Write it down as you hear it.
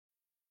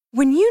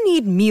When you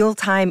need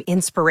mealtime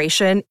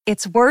inspiration,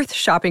 it's worth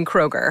shopping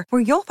Kroger,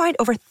 where you'll find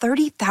over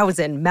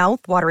 30,000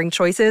 mouth-watering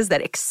choices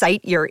that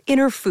excite your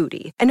inner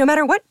foodie. And no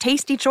matter what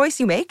tasty choice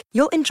you make,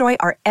 you'll enjoy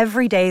our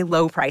everyday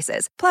low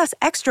prices, plus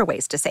extra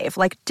ways to save,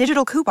 like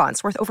digital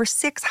coupons worth over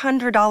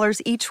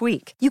 $600 each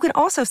week. You can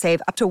also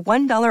save up to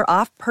 $1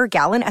 off per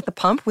gallon at the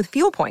pump with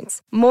fuel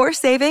points. More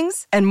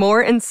savings and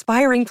more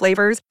inspiring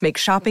flavors make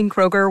shopping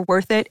Kroger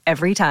worth it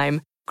every time.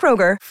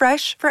 Kroger,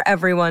 fresh for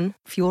everyone.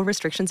 Fuel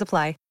restrictions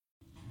apply.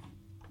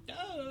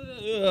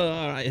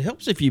 It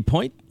helps if you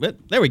point.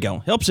 There we go.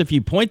 Helps if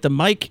you point the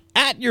mic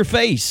at your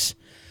face.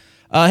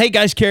 Hey,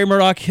 guys, Kerry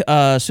Murdoch,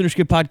 Sooner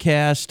Scoop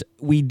Podcast.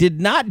 We did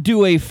not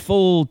do a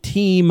full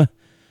team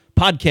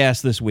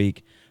podcast this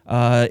week.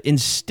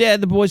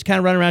 Instead, the boys kind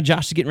of running around.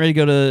 Josh is getting ready to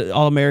go to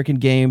All-American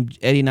game.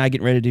 Eddie and I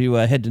getting ready to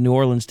head to New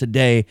Orleans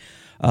today.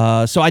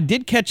 So I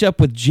did catch up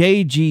with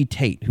J.G.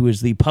 Tate, who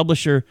is the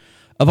publisher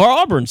of our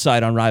Auburn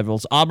site on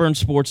Rivals,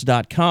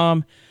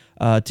 auburnsports.com.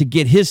 To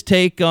get his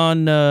take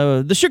on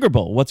the Sugar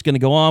Bowl, what's going to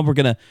go on. We're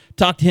going to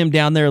talk to him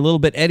down there a little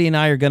bit. Eddie and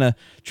I are going to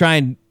try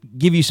and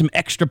give you some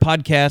extra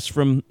podcasts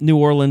from New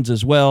Orleans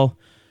as well.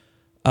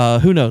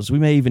 Who knows? We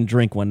may even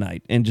drink one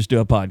night and just do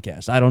a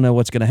podcast. I don't know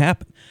what's going to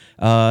happen.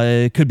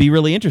 It could be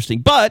really interesting.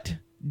 But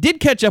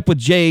did catch up with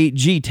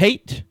J.G.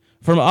 Tate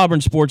from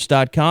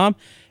auburnsports.com.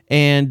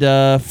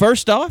 And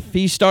first off,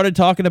 he started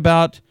talking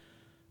about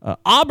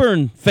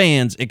Auburn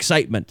fans'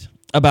 excitement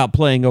about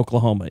playing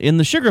Oklahoma in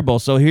the Sugar Bowl.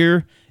 So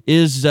here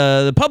is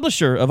the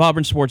publisher of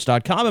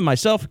auburnsports.com and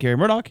myself, Kerry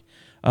Murdoch,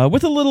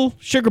 with a little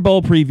Sugar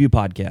Bowl preview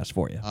podcast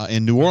for you.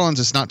 In New Orleans,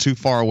 it's not too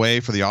far away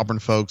for the Auburn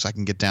folks. I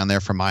can get down there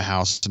from my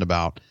house in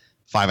about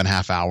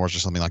 5.5 hours or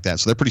something like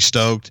that. So they're pretty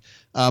stoked.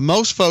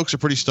 Most folks are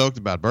pretty stoked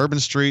about Bourbon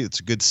Street. It's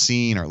a good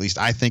scene, or at least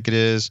I think it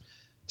is.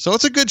 So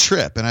it's a good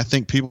trip, and I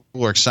think people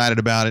are excited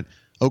about it.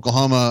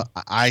 Oklahoma,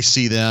 I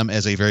see them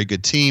as a very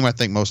good team. I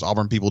think most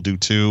Auburn people do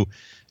too.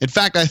 In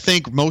fact, I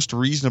think most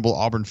reasonable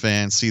Auburn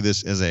fans see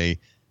this as a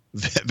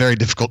very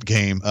difficult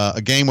game,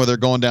 a game where they're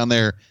going down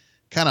there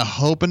kind of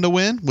hoping to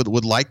win,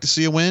 would like to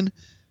see a win,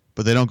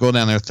 but they don't go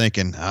down there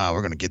thinking,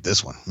 we're going to get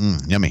this one.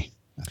 Yummy.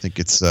 I think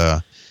it's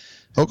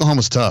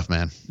Oklahoma's tough,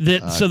 man.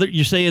 So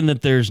you're saying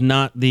that there's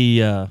not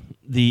the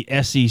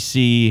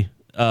SEC,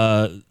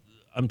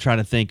 I'm trying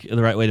to think of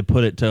the right way to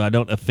put it so I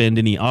don't offend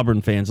any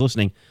Auburn fans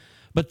listening,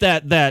 but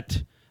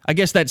that I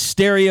guess that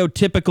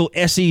stereotypical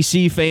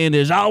SEC fan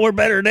is, we're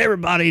better than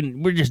everybody,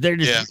 and they're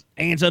just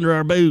ants under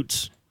our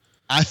boots.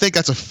 I think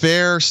that's a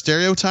fair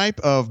stereotype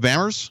of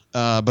Bammers,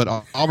 but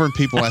Auburn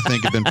people, I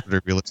think, have been pretty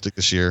realistic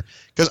this year.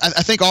 Because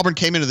I think Auburn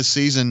came into the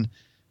season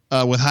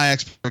with high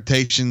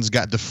expectations,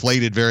 got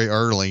deflated very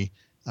early,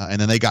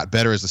 and then they got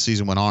better as the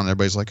season went on. And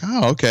everybody's like,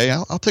 okay,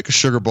 I'll take a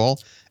Sugar Bowl.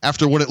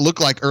 After what it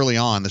looked like early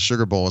on, the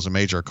Sugar Bowl is a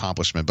major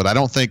accomplishment. But I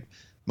don't think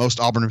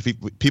most Auburn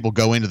people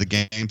go into the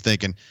game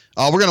thinking,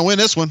 we're going to win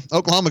this one.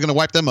 Oklahoma going to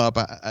wipe them up.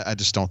 I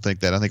just don't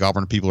think that. I think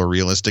Auburn people are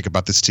realistic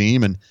about this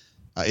team and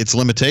its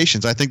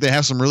limitations. I think they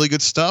have some really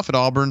good stuff at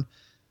Auburn,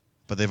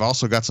 but they've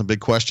also got some big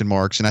question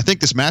marks. And I think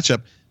this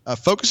matchup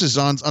focuses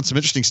on some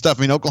interesting stuff.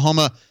 I mean,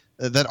 Oklahoma,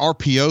 that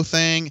RPO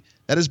thing,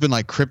 that has been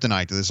like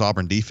kryptonite to this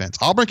Auburn defense.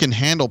 Auburn can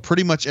handle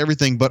pretty much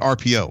everything but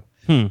RPO.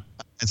 And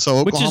so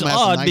Oklahoma, which is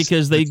odd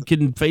because they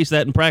can face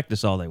that in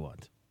practice all they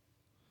want.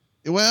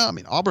 Well, I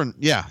mean, Auburn,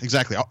 yeah,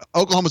 exactly.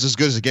 Oklahoma's as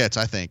good as it gets,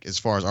 I think, as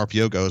far as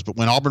RPO goes. But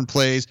when Auburn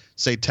plays,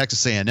 say,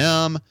 Texas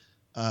A&M,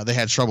 they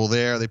had trouble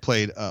there. They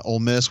played Ole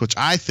Miss, which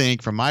I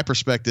think, from my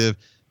perspective,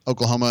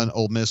 Oklahoma and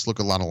Ole Miss look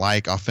a lot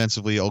alike.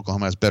 Offensively,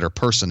 Oklahoma has better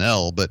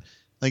personnel, but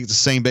I think it's the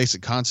same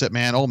basic concept,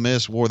 man. Ole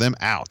Miss wore them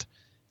out.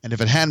 And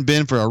if it hadn't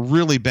been for a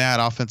really bad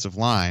offensive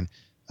line,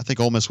 I think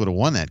Ole Miss would have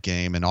won that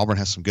game, and Auburn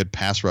has some good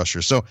pass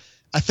rushers. So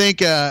I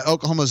think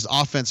Oklahoma's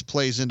offense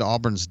plays into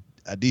Auburn's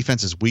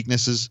defense's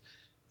weaknesses.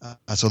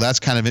 So that's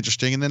kind of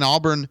interesting. And then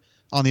Auburn,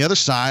 on the other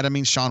side, I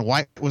mean, Sean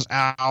White was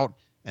out,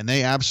 and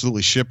they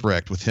absolutely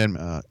shipwrecked with him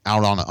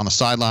out on the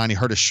sideline. He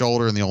hurt his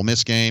shoulder in the Ole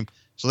Miss game.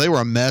 So they were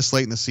a mess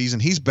late in the season.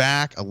 He's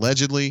back,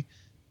 allegedly.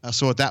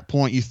 So at that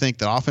point, you think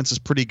the offense is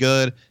pretty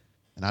good,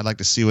 and I'd like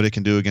to see what it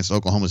can do against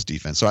Oklahoma's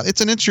defense. So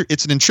it's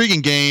an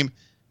intriguing game,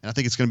 and I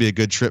think it's going to be a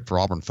good trip for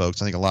Auburn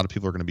folks. I think a lot of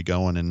people are going to be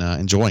going and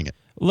enjoying it.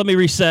 Let me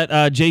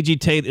reset. J.G.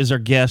 Tate is our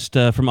guest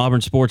from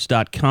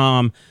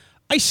auburnsports.com.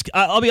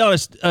 I'll be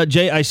honest,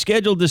 Jay, I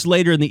scheduled this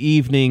later in the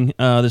evening,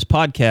 this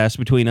podcast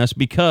between us,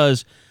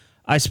 because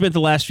I spent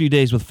the last few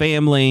days with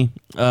family.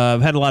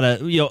 I've had a lot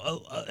of,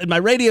 at my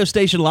radio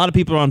station, a lot of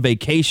people are on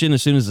vacation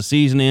as soon as the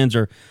season ends,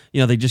 or,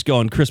 they just go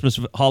on Christmas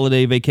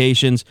holiday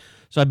vacations.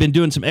 So I've been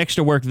doing some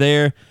extra work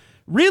there.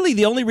 Really,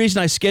 the only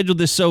reason I scheduled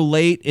this so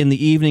late in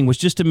the evening was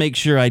just to make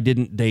sure I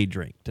didn't day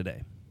drink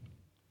today.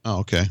 Oh,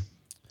 okay.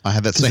 I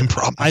had that same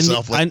problem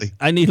myself lately.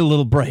 I need a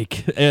little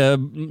break.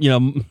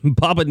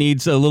 Papa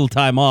needs a little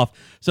time off.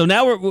 So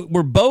now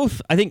we're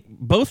both, I think,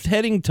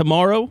 heading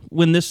tomorrow.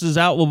 When this is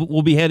out,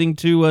 we'll be heading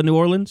to New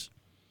Orleans.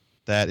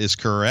 That is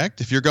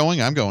correct. If you're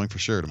going, I'm going for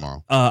sure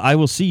tomorrow. I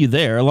will see you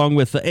there, along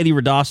with Eddie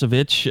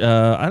Radosevich.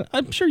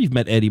 I'm sure you've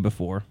met Eddie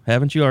before,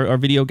 haven't you, our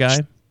video guy?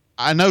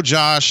 I know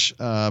Josh.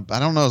 I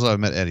don't know if I've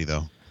met Eddie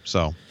though.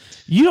 So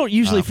you don't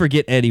usually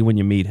forget Eddie when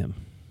you meet him.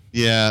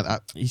 Yeah,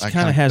 he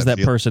kind of has that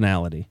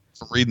personality.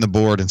 From reading the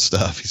board and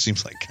stuff, he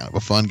seems like kind of a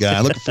fun guy.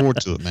 Looking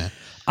forward to it, man.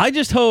 I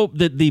just hope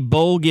that the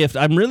bowl gift.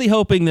 I'm really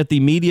hoping that the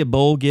media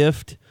bowl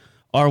gift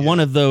are one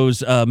of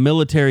those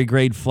military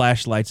grade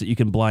flashlights that you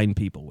can blind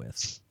people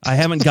with. I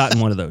haven't gotten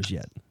one of those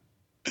yet.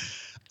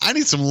 I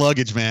need some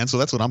luggage, man, so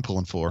that's what I'm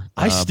pulling for.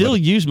 I still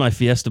use my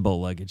Fiesta Bowl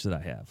luggage that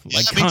I have.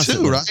 Me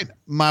too, right?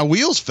 My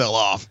wheels fell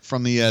off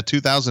from the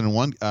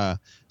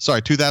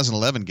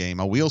 2011 game.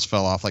 My wheels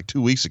fell off like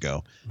 2 weeks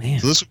ago. Man.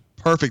 So this is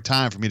perfect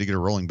time for me to get a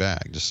rolling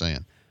bag, just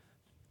saying.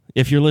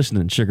 If you're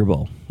listening, Sugar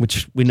Bowl,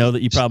 which we know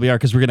that you probably are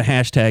because we're going to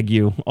hashtag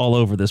you all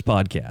over this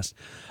podcast.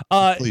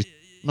 Please,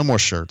 no more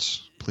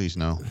shirts. Please,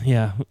 no.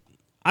 Yeah.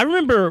 I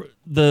remember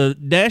the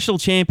national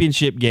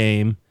championship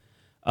game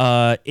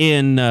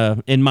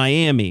in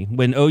Miami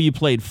when OU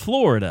played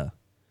Florida.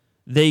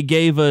 They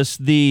gave us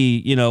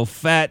the,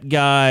 fat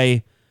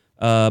guy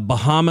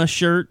Bahama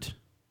shirt.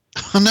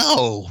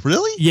 No,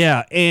 really?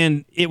 Yeah,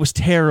 and it was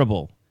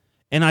terrible.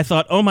 And I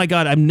thought, oh my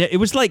God, it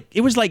was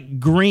like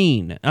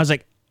green. I was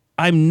like,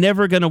 I'm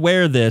never going to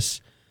wear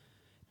this.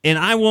 And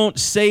I won't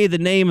say the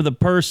name of the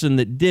person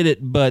that did it,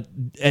 but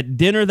at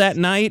dinner that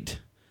night,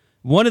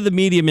 one of the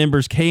media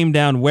members came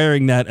down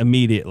wearing that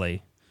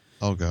immediately.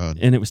 Oh, God.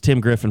 And it was Tim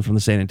Griffin from the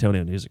San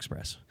Antonio News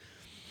Express.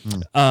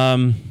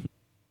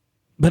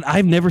 But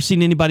I've never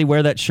seen anybody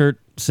wear that shirt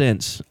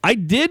since. I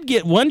did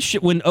get one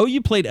when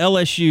OU played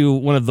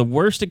LSU, one of the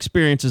worst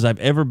experiences I've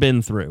ever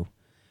been through.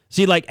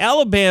 See, like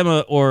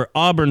Alabama or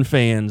Auburn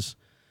fans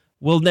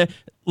will look,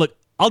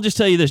 I'll just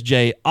tell you this,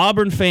 Jay.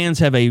 Auburn fans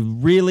have a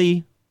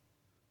really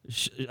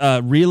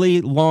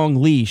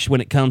long leash when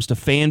it comes to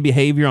fan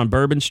behavior on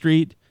Bourbon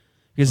Street.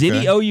 Because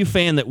any OU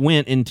fan that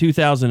went in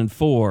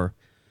 2004,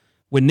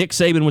 when Nick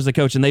Saban was the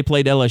coach and they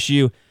played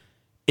LSU,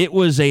 it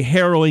was a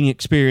harrowing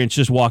experience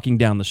just walking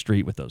down the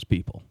street with those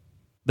people.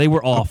 They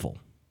were awful.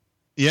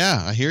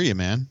 Yeah, I hear you,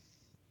 man.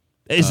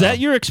 Is that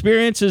your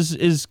experience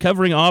is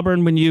covering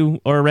Auburn when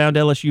you are around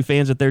LSU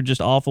fans, that they're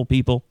just awful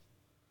people?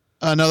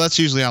 No, that's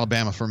usually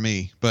Alabama for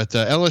me. But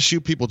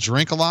LSU people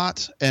drink a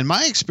lot. And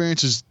my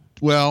experience is,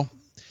 well,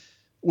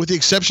 with the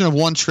exception of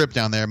one trip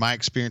down there, my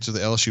experience with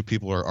the LSU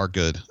people are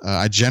good.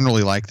 I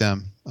generally like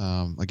them,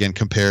 again,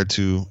 compared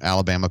to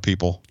Alabama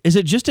people. Is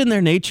it just in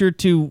their nature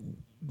to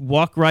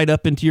walk right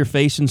up into your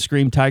face and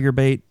scream Tiger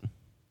Bait?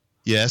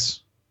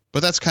 Yes,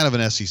 but that's kind of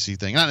an SEC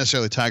thing. Not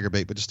necessarily Tiger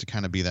Bait, but just to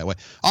kind of be that way.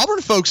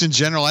 Auburn folks in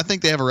general, I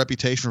think they have a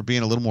reputation for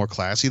being a little more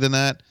classy than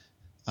that.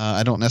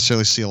 I don't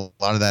necessarily see a lot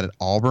of that at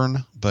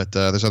Auburn, but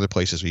there's other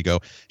places we go.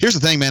 Here's the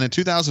thing, man. In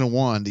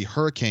 2001, the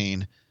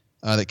hurricane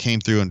that came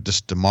through and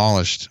just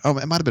demolished. Oh,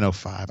 it might have been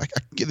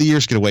 2005. The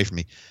years get away from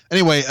me.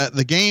 Anyway,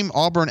 the game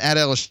Auburn at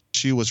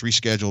LSU was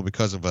rescheduled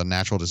because of a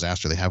natural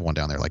disaster. They have one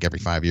down there like every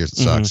 5 years. It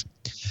sucks.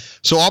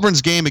 So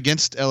Auburn's game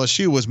against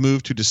LSU was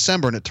moved to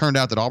December, and it turned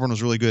out that Auburn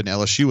was really good and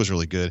LSU was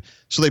really good.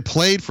 So they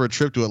played for a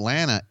trip to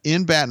Atlanta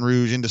in Baton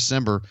Rouge in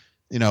December.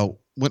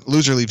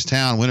 Loser leaves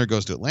town, winner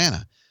goes to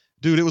Atlanta.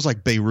 Dude, it was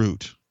like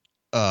Beirut.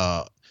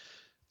 I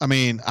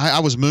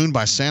was mooned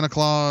by Santa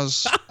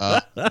Claus.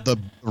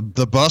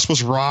 The bus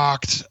was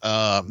rocked.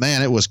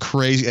 Man, it was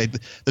crazy.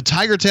 The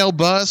Tiger Tail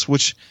bus,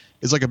 which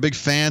is like a big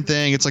fan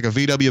thing. It's like a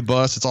VW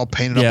bus. It's all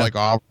painted up like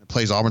Auburn. It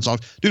plays Auburn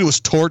songs. Dude, it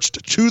was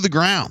torched to the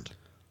ground.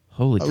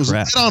 Holy crap. It was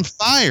lit on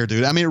fire,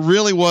 dude. I mean, it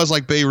really was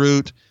like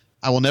Beirut.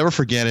 I will never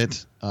forget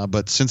it.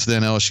 But since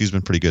then, LSU's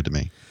been pretty good to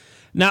me.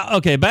 Now,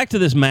 okay, back to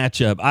this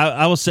matchup.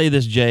 I will say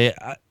this, Jay.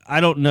 I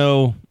don't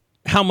know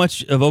how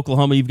much of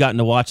Oklahoma you've gotten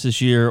to watch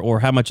this year or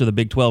how much of the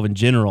Big 12 in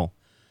general.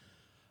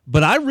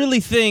 But I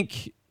really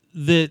think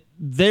that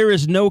there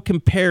is no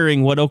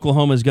comparing what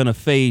Oklahoma is going to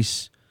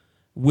face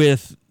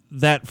with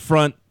that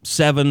front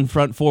seven,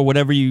 front four,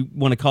 whatever you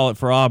want to call it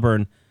for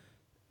Auburn,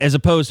 as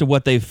opposed to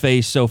what they've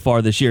faced so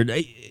far this year.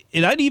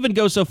 And I'd even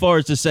go so far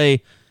as to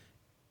say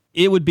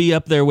it would be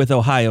up there with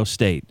Ohio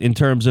State in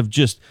terms of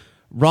just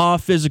raw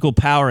physical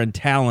power and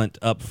talent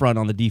up front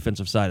on the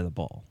defensive side of the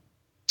ball.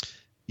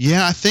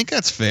 Yeah, I think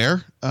that's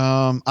fair.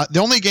 The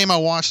only game I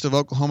watched of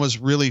Oklahoma's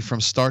really from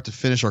start to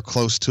finish or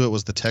close to it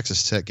was the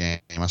Texas Tech game.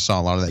 I saw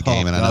a lot of that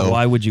game, and I know.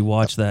 Why would you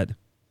watch that?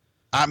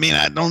 I mean,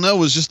 I don't know. It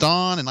was just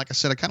on, and like I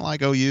said, I kind of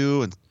like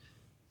OU, and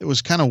it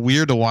was kind of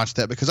weird to watch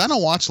that because I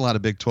don't watch a lot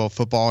of Big 12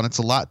 football, and it's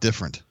a lot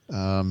different,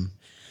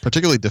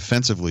 particularly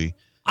defensively.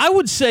 I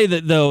would say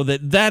that, though,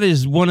 that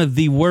is one of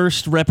the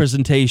worst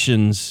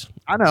representations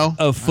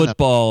of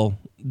football.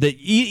 That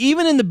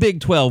even in the Big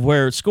 12,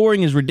 where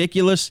scoring is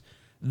ridiculous,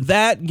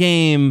 that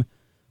game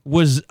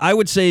was, I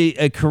would say,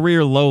 a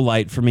career low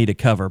light for me to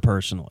cover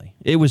personally.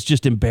 It was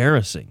just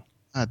embarrassing.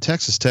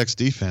 Texas Tech's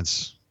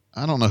defense,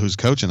 I don't know who's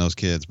coaching those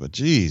kids, but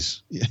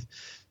geez. Your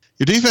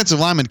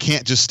defensive linemen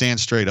can't just stand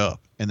straight up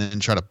and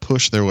then try to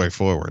push their way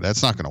forward.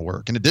 That's not going to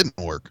work, and it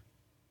didn't work.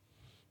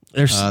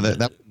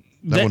 That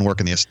wouldn't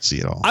work in the SEC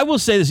at all. I will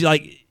say this,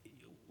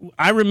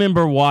 I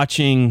remember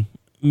watching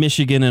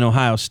Michigan and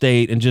Ohio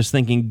State and just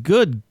thinking,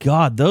 good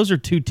God, those are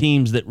two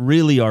teams that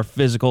really are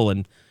physical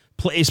and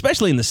play,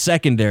 especially in the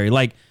secondary.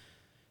 Like,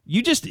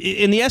 you just,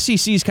 in the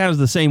SEC is kind of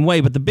the same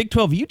way, but the Big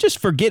 12, you just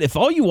forget. If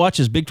all you watch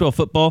is Big 12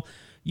 football,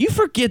 you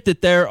forget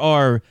that there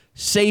are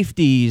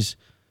safeties,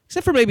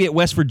 except for maybe at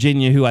West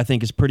Virginia, who I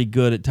think is pretty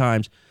good at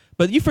times.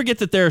 But you forget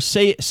that there are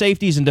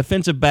safeties and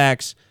defensive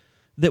backs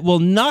that will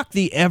knock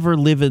the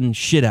ever-living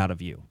shit out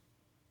of you.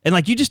 And,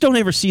 like, you just don't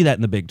ever see that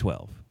in the Big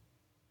 12.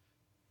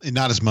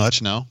 Not as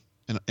much, no.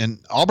 And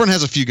Auburn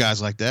has a few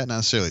guys like that, not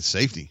necessarily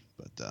safety,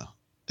 but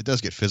it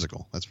does get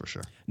physical, that's for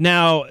sure.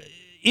 Now,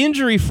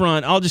 injury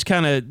front, I'll just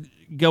kind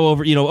of go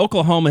over,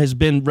 Oklahoma has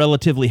been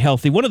relatively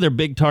healthy. One of their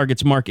big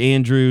targets, Mark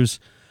Andrews,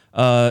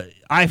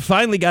 I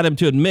finally got him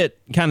to admit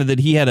kind of that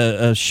he had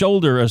a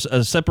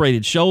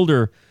separated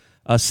shoulder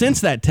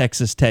since that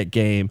Texas Tech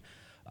game.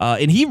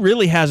 And he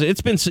really hasn't.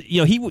 It's been,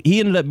 he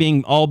ended up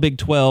being all Big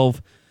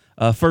 12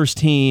 first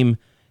team.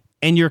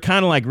 And you're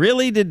kind of like,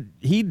 really? Did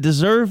he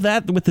deserve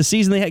that with the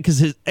season they had? Because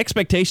his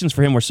expectations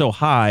for him were so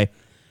high,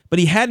 but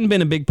he hadn't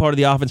been a big part of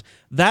the offense.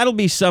 That'll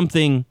be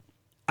something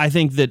I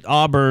think that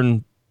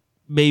Auburn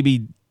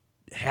maybe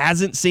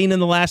hasn't seen in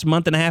the last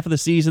month and a half of the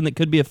season that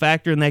could be a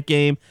factor in that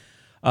game.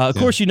 Of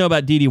course, you know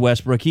about Dede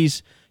Westbrook.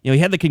 He's, he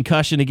had the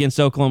concussion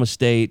against Oklahoma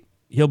State.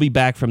 He'll be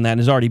back from that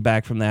and is already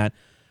back from that.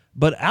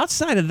 But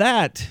outside of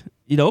that,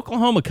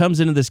 Oklahoma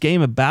comes into this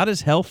game about as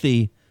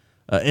healthy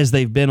as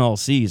they've been all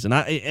season.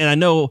 I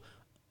know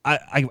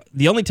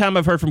the only time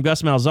I've heard from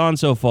Gus Malzahn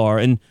so far,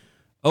 and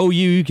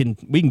OU,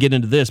 we can get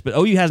into this, but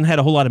OU hasn't had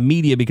a whole lot of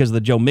media because of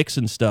the Joe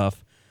Mixon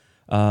stuff.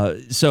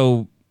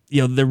 So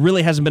there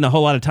really hasn't been a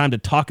whole lot of time to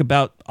talk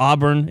about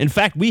Auburn. In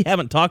fact, we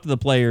haven't talked to the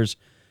players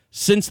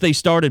since they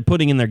started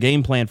putting in their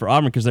game plan for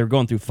Auburn because they were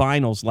going through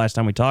finals last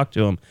time we talked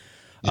to them.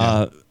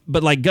 Yeah.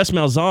 But like Gus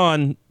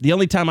Malzahn, the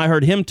only time I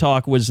heard him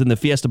talk was in the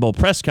Fiesta Bowl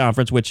press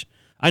conference, which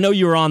I know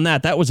you were on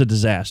that. That was a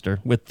disaster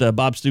with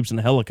Bob Stoops and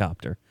the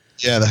helicopter.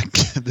 Yeah,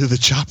 the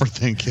chopper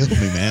thing killed me,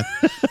 man.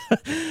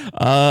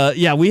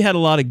 Yeah, we had a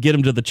lot of get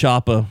him to the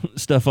chopper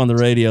stuff on the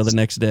radio the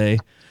next day.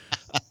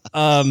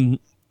 But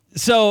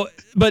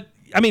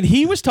I mean,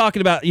 he was talking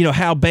about,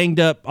 how banged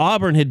up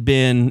Auburn had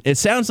been. It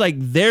sounds like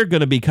they're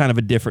going to be kind of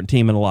a different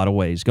team in a lot of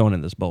ways going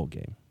in this bowl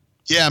game.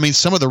 Yeah, I mean,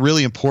 some of the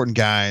really important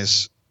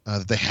guys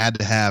that they had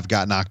to have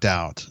got knocked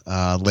out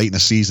late in the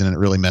season, and it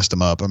really messed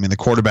them up. I mean, the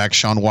quarterback,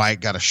 Sean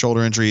White, got a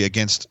shoulder injury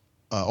against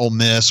Ole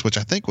Miss, which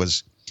I think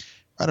was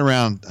right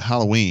around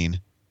Halloween.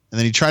 And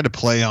then he tried to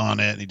play on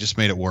it, and he just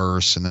made it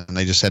worse. And then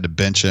they just had to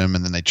bench him.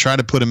 And then they tried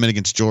to put him in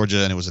against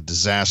Georgia, and it was a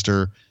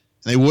disaster.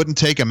 And they wouldn't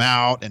take him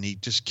out, and he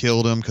just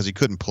killed him because he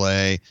couldn't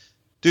play.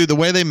 Dude, the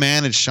way they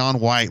managed Sean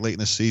White late in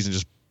the season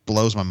just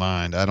blows my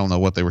mind. I don't know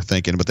what they were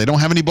thinking, but they don't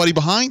have anybody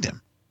behind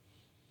him.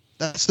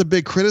 That's the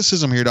big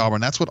criticism here to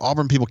Auburn. That's what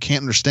Auburn people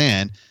can't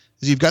understand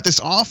is you've got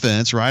this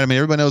offense, right? I mean,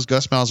 everybody knows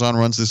Gus Malzahn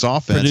runs this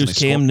offense. Produced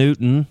Cam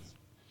Newton.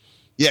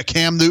 Yeah,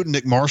 Cam Newton.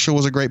 Nick Marshall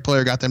was a great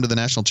player, got them to the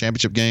national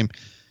championship game.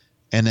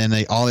 And then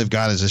all they've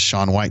got is this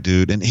Sean White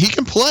dude. And he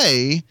can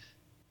play,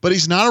 but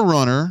he's not a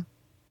runner.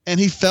 And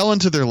he fell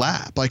into their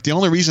lap. Like, the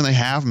only reason they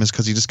have him is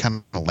because he just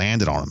kind of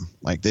landed on him.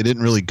 Like, they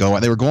didn't really go.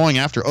 They were going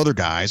after other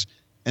guys,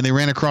 and they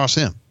ran across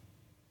him.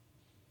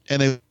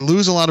 And they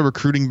lose a lot of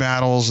recruiting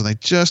battles, and they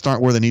just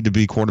aren't where they need to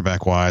be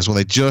quarterback-wise. Well,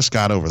 they just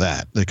got over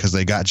that because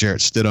they got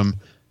Jarrett Stidham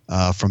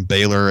from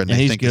Baylor. And yeah,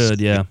 they he's think good,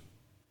 yeah.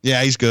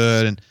 Yeah, he's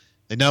good. And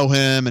they know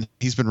him, and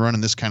he's been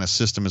running this kind of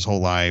system his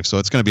whole life. So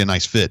it's going to be a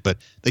nice fit. But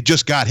they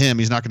just got him.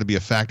 He's not going to be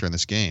a factor in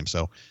this game.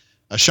 So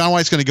Sean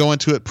White's going to go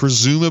into it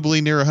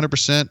presumably near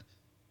 100%.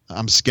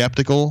 I'm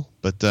skeptical,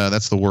 but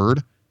that's the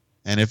word.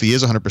 And if he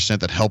is 100%,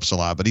 that helps a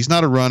lot. But he's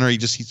not a runner.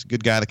 He's a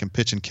good guy that can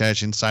pitch and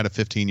catch inside of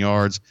 15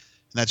 yards.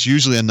 And that's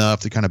usually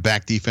enough to kind of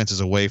back defenses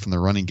away from the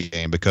running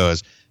game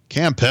because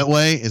Cam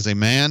Petway is a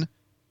man.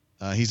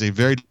 He's a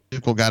very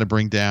difficult guy to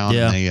bring down.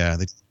 Yeah.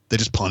 And they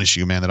just punish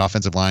you, man. That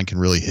offensive line can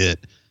really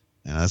hit.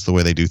 And that's the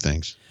way they do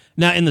things.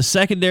 Now, in the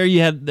secondary, you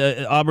had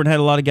Auburn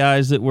had a lot of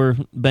guys that were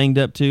banged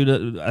up,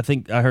 too. I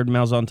think I heard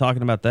Malzahn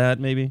talking about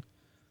that, maybe.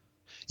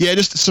 Yeah,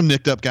 just some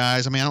nicked up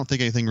guys. I mean, I don't think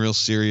anything real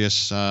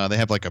serious. They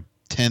have like a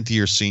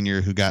 10th-year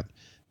senior who got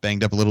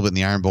banged up a little bit in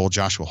the Iron Bowl.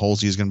 Joshua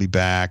Holsey is going to be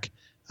back.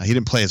 He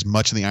didn't play as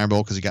much in the Iron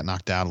Bowl because he got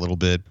knocked out a little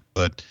bit,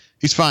 but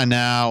he's fine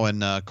now.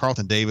 And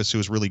Carlton Davis, who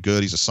was really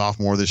good, he's a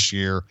sophomore this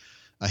year.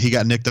 He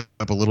got nicked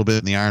up a little bit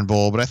in the Iron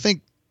Bowl, but I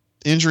think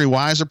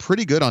injury-wise, they're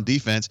pretty good on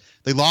defense.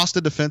 They lost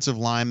a defensive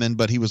lineman,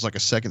 but he was like a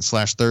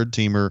second/third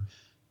teamer.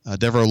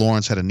 Devereaux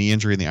Lawrence had a knee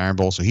injury in the Iron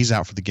Bowl, so he's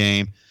out for the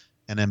game.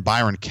 And then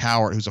Byron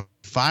Cowart, who's a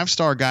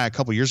 5-star guy a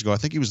couple years ago. I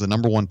think he was the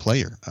number one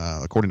player,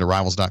 according to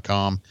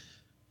Rivals.com.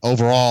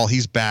 Overall,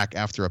 he's back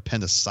after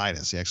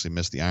appendicitis. He actually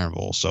missed the Iron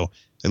Bowl. So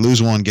they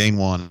lose one, gain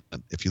one,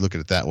 if you look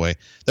at it that way.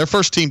 Their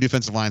first-team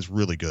defensive line is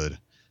really good,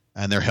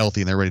 and they're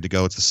healthy, and they're ready to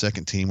go. It's the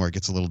second team where it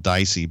gets a little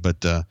dicey,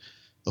 but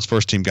those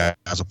first-team guys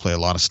will play a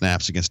lot of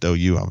snaps against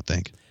OU, I would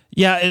think.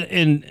 Yeah,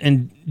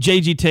 and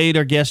J.G. Tate,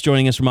 our guest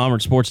joining us from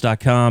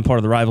AuburnSports.com, part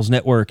of the Rivals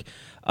Network.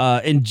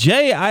 And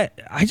Jay, I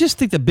just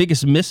think the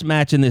biggest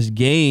mismatch in this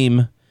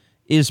game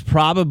is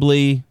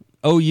probably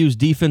OU's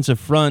defensive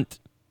front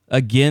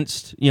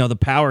against, the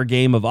power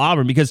game of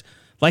Auburn, because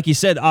like you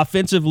said,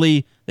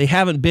 offensively, they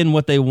haven't been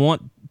what they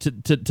want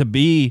to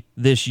be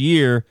this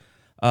year.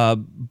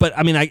 But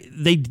I mean,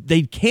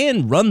 they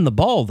can run the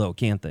ball though,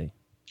 can't they?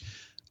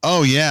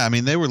 Oh yeah, I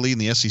mean they were leading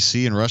the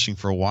SEC in rushing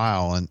for a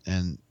while,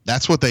 and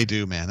that's what they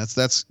do, man.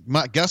 Gus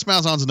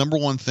Malzahn's number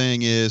one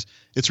thing is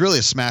it's really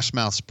a smash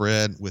mouth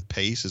spread with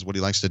pace is what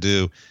he likes to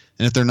do,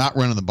 and if they're not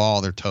running the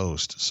ball, they're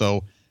toast.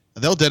 So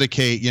they'll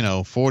dedicate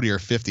 40 or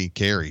 50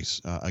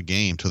 carries a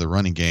game to the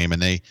running game,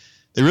 and they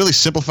really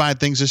simplified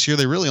things this year.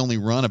 They really only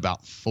run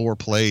about 4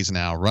 plays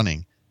now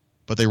running.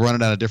 But they run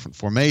it out of different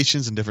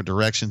formations and different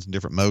directions and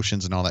different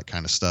motions and all that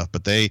kind of stuff.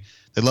 But they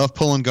love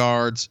pulling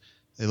guards.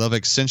 They love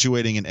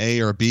accentuating an A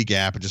or a B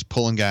gap and just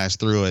pulling guys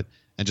through it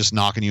and just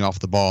knocking you off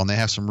the ball. And they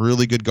have some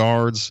really good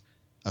guards.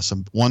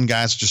 One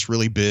guy's just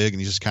really big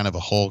and he's just kind of a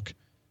Hulk.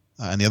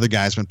 And the other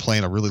guy's been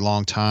playing a really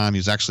long time. He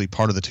was actually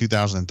part of the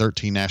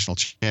 2013 National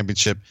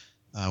Championship,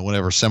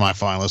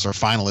 semifinalist or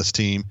finalist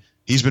team.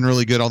 He's been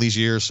really good all these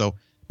years. So,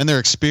 and they're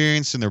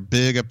experienced and they're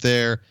big up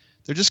there.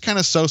 They're just kind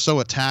of so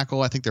at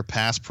tackle. I think their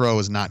pass pro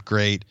is not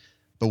great.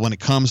 But when it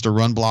comes to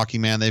run blocking,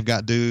 man, they've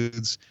got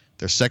dudes.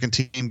 They're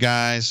second-team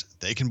guys.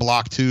 They can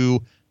block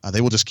too.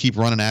 They will just keep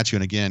running at you.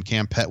 And, again,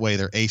 Cam Petway,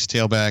 their ace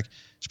tailback,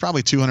 he's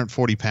probably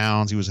 240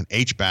 pounds. He was an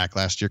H-back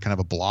last year, kind of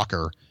a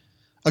blocker.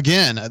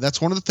 Again,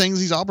 that's one of the things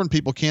these Auburn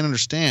people can't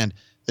understand.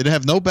 They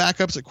have no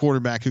backups at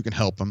quarterback who can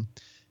help them.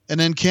 And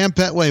then Cam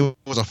Petway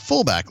was a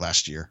fullback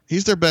last year.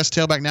 He's their best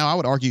tailback now. I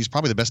would argue he's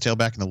probably the best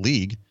tailback in the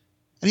league.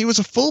 And he was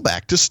a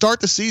fullback to start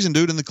the season,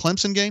 dude, in the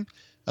Clemson game,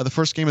 the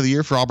first game of the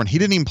year for Auburn. He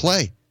didn't even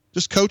play.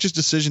 Just coach's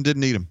decision,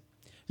 didn't need him.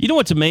 You know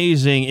what's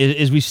amazing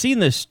is we've seen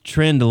this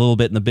trend a little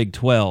bit in the Big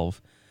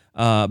 12,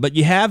 but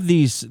you have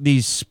these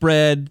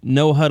spread,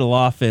 no-huddle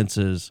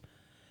offenses.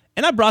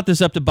 And I brought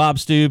this up to Bob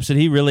Stoops, and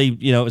he really,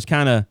 it was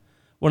kind of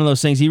one of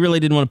those things. He really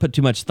didn't want to put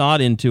too much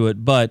thought into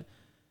it, but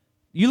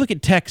you look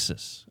at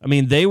Texas. I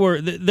mean,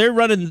 they're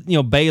running,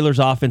 Baylor's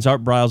offense,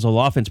 Art Briles'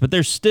 whole offense, but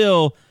they're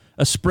still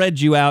a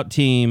spread-you-out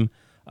team.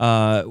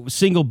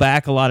 Single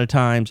back a lot of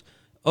times.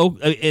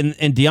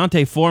 And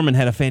Deontay Foreman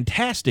had a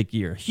fantastic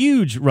year.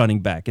 Huge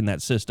running back in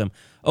that system.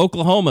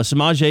 Oklahoma,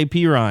 Samaje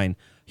Perine,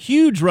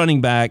 huge running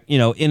back,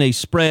 in a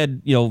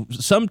spread,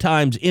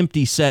 sometimes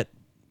empty set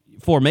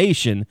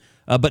formation,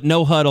 but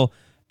no huddle.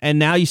 And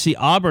now you see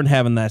Auburn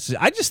having that.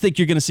 I just think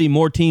you're going to see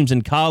more teams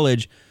in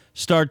college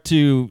start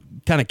to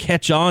kind of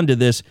catch on to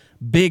this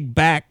big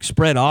back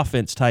spread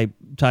offense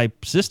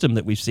type system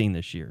that we've seen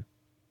this year.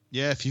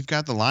 Yeah, if you've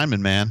got the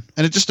lineman, man.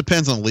 And it just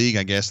depends on the league,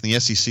 I guess. In the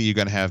SEC, you've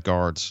got to have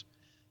guards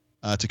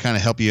to kind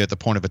of help you at the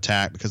point of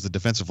attack because the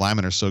defensive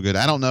linemen are so good.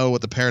 I don't know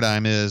what the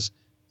paradigm is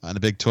in the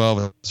Big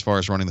 12 as far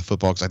as running the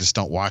football because I just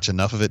don't watch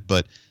enough of it.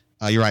 But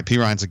you're right.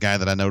 Perine's a guy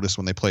that I noticed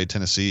when they played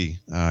Tennessee,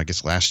 I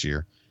guess last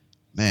year.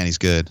 Man, he's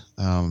good.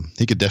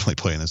 He could definitely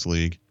play in this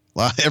league.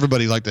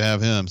 Everybody liked to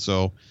have him.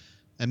 So,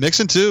 and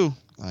Mixon, too.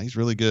 He's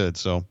really good.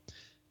 So,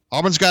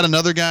 Auburn's got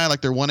another guy,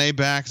 like their 1A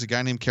back, is a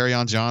guy named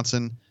Kerryon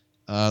Johnson.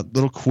 A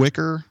little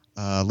quicker,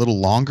 a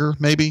little longer,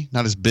 maybe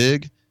not as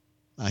big.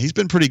 He's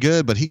been pretty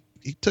good, but he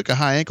took a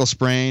high ankle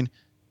sprain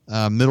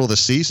middle of the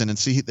season.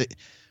 And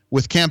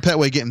with Cam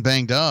Petway getting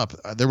banged up,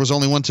 there was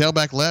only one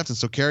tailback left, and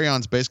so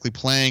Kerryon's basically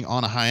playing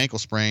on a high ankle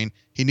sprain.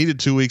 He needed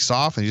 2 weeks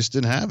off, and he just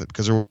didn't have it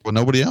because there was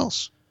nobody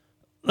else.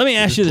 Let me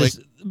ask you this,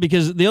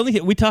 because the only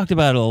thing we talked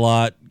about it a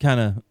lot, kind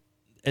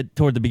of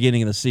toward the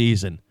beginning of the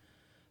season,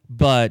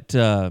 but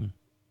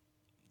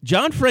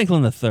John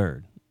Franklin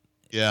III.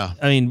 Yeah.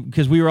 I mean,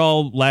 because we were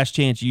all Last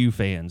Chance U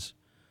fans.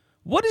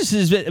 What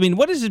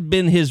has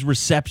been his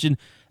reception?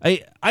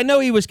 I know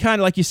he was kind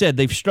of, like you said,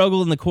 they've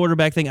struggled in the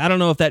quarterback thing. I don't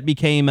know if that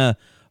became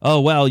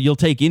you'll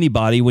take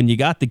anybody when you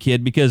got the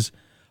kid, because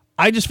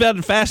I just found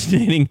it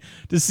fascinating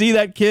to see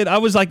that kid. I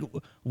was like,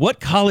 what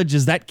college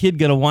is that kid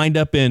going to wind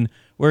up in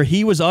where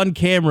he was on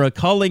camera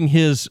calling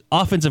his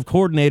offensive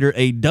coordinator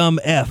a dumb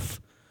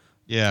F?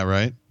 Yeah,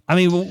 right. I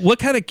mean, what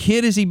kind of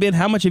kid has he been?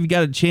 How much have you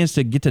got a chance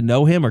to get to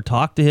know him or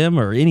talk to him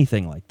or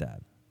anything like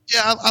that?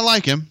 Yeah, I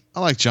like him. I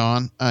like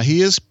John.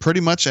 He is pretty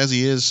much as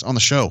he is on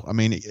the show. I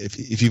mean,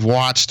 if you've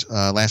watched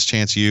Last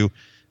Chance U,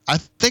 I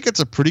think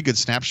it's a pretty good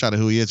snapshot of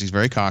who he is. He's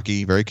very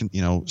cocky, very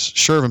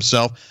sure of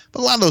himself.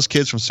 But a lot of those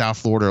kids from South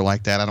Florida are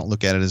like that. I don't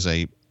look at it as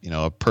a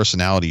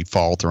personality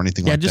fault or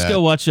anything like that. Yeah, just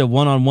go watch a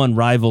one-on-one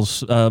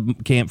Rivals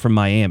camp from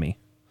Miami.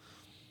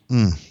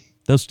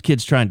 Those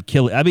kids trying to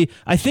kill it. I mean,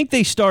 I think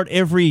they start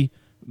every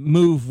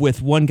move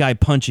with one guy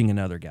punching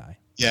another guy.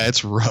 Yeah,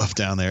 it's rough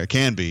down there. It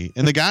can be.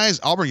 And the guys,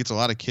 Auburn gets a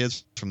lot of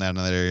kids from that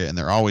area, and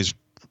they're always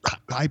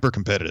hyper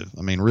competitive.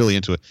 I mean, really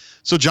into it.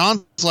 So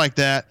John's like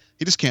that.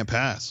 He just can't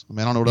pass. I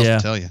mean, I don't know what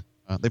else to tell you.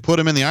 They put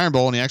him in the Iron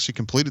Bowl, and he actually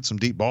completed some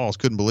deep balls.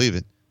 Couldn't believe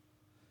it.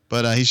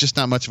 But he's just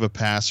not much of a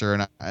passer,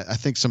 and I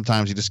think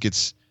sometimes he just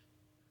gets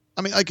 –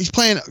 I mean, like he's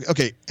playing –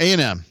 okay,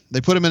 A&M.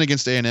 They put him in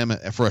against A&M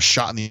for a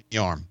shot in the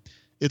arm.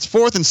 It's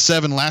 4th and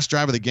 7, last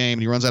drive of the game,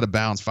 and he runs out of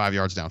bounds 5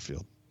 yards downfield.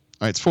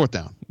 All right, it's 4th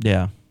down.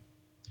 Yeah.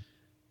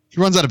 He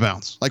runs out of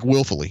bounds, like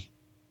willfully.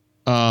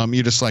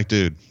 You're just like,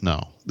 dude,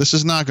 no. This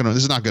is not good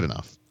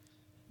enough.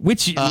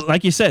 Which,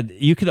 like you said,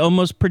 you could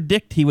almost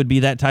predict he would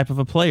be that type of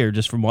a player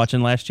just from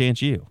watching Last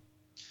Chance U.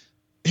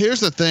 Here's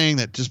the thing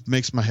that just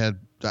makes my head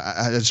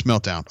I just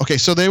melt down. Okay,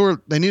 so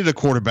they needed a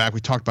quarterback. We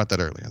talked about that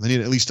earlier. They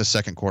needed at least a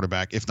second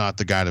quarterback, if not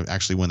the guy to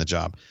actually win the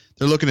job.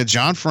 They're looking at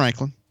John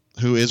Franklin,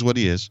 who is what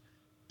he is,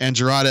 and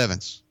Gerard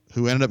Evans,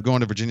 who ended up going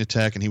to Virginia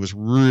Tech, and he was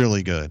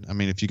really good. I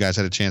mean, if you guys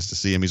had a chance to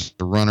see him, he's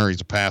a runner,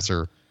 he's a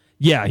passer.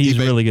 Yeah, he's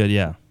really good,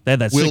 yeah. They had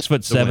that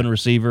 6'7"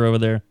 receiver over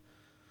there.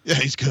 Yeah,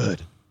 he's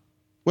good.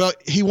 Well,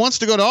 he wants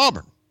to go to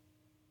Auburn,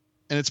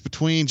 and it's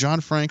between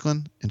John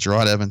Franklin and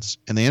Gerard Evans,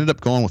 and they ended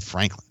up going with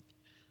Franklin.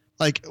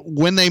 Like,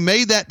 when they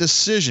made that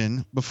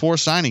decision before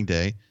signing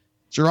day,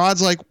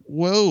 Gerard's like,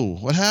 whoa,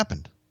 what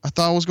happened? I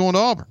thought I was going to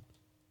Auburn.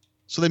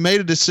 So they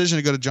made a decision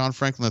to go to John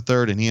Franklin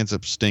III, and he ends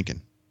up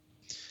stinking.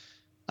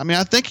 I mean,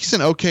 I think he's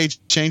an okay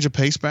change of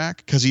pace back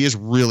because he is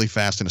really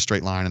fast in a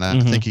straight line, and I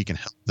think he can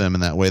help them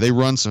in that way. They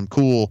run some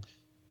cool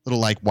little,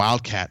 like,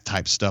 wildcat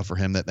type stuff for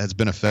him that has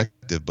been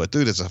effective. But,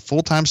 dude, as a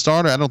full-time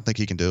starter, I don't think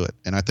he can do it.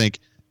 And I think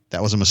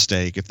that was a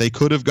mistake. If they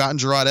could have gotten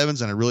Gerard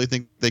Evans, and I really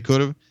think they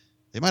could have,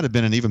 they might have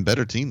been an even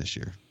better team this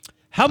year.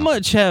 How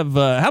much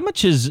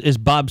is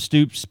Bob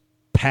Stoops'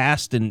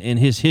 past and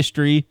his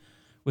history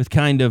with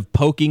kind of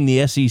poking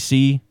the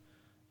SEC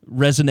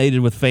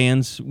resonated with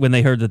fans when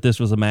they heard that this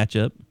was a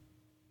matchup?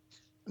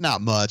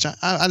 Not much.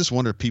 I just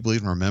wonder if people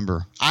even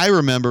remember. I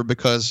remember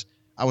because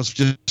I was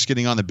just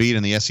getting on the beat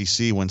in the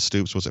SEC when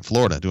Stoops was at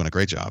Florida doing a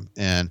great job.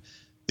 And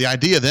the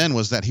idea then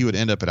was that he would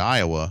end up at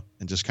Iowa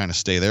and just kind of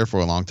stay there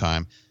for a long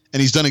time. And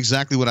he's done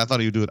exactly what I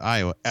thought he would do at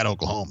Iowa, at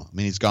Oklahoma. I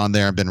mean, he's gone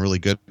there and been really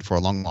good for a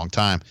long, long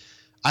time.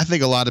 I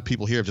think a lot of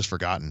people here have just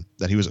forgotten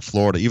that he was at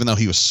Florida, even though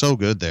he was so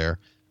good there.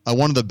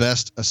 One of the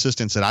best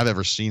assistants that I've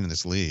ever seen in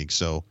this league.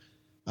 So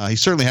he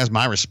certainly has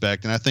my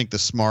respect, and I think the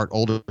smart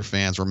older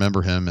fans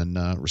remember him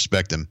and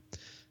respect him.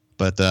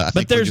 But I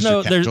think there's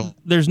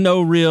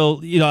no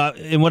real,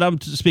 and what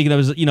I'm speaking of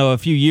is, a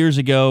few years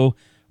ago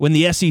when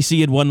the SEC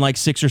had won like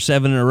 6 or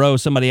 7 in a row,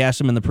 somebody asked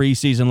him in the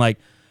preseason, like,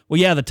 well,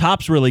 yeah, the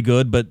top's really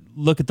good, but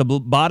look at the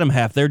bottom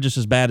half. They're just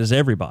as bad as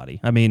everybody.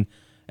 I mean,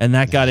 and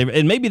that got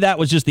and maybe that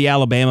was just the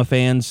Alabama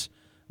fans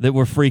that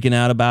were freaking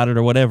out about it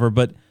or whatever,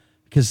 but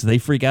because they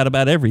freak out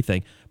about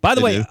everything. By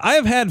the way, I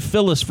have had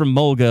Phyllis from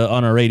Mulga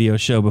on our radio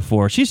show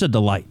before. She's a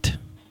delight.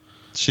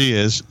 She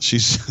is.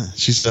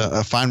 She's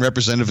a fine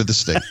representative of the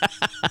state.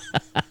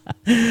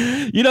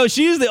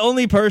 She's the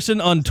only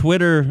person on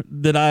Twitter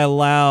that I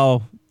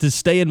allow to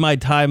stay in my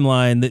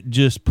timeline that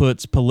just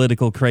puts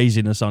political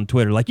craziness on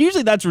Twitter. Like,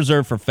 usually that's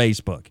reserved for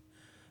Facebook.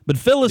 But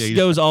Phyllis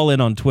goes all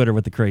in on Twitter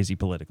with the crazy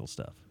political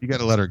stuff. You got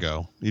to let her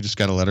go. You just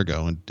got to let her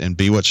go and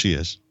be what she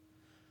is.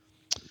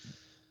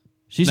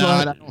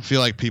 I don't feel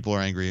like people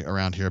are angry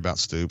around here about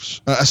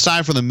Stoops.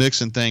 Aside from the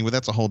Mixon thing, but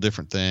that's a whole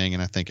different thing,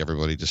 and I think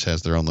everybody just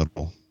has their own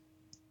little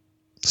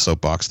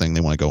soapbox thing they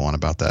want to go on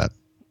about that.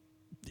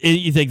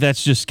 You think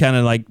that's just kind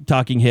of like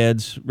talking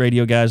heads,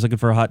 radio guys looking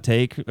for a hot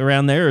take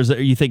around there, or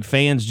you think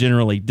fans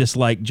generally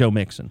dislike Joe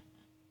Mixon?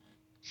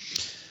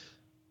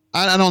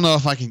 I don't know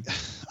if I can.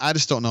 I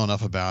just don't know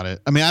enough about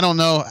it. I mean, I don't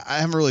know. I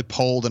haven't really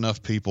polled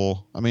enough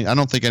people. I mean, I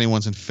don't think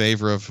anyone's in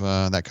favor of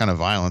that kind of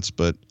violence,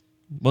 but.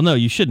 Well, no,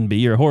 you shouldn't be.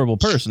 You're a horrible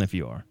person if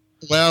you are.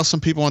 Well, some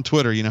people on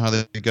Twitter, you know how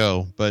they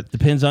go, but.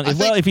 Depends on.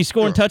 If he's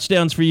scoring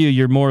touchdowns for you,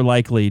 you're more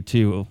likely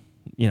to,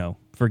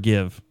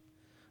 forgive,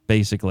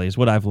 basically, is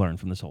what I've learned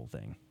from this whole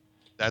thing.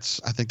 I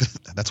think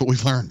that's what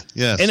we've learned.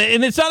 Yes.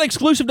 And it's not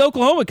exclusive to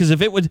Oklahoma, because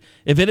if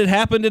it had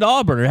happened at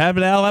Auburn or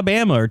happened at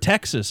Alabama or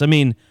Texas, I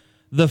mean,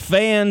 the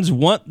fans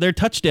want their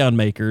touchdown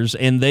makers,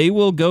 and they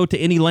will go to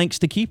any lengths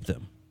to keep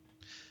them.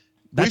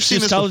 That's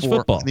just college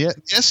football. The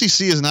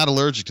SEC is not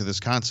allergic to this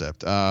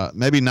concept.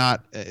 Maybe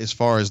not as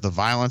far as the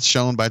violence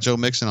shown by Joe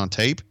Mixon on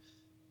tape,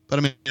 but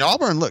I mean,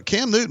 Auburn. Look,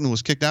 Cam Newton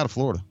was kicked out of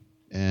Florida,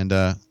 and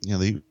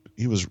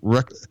he was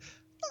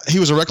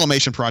a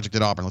reclamation project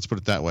at Auburn. Let's put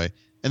it that way.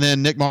 And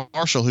then Nick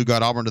Marshall, who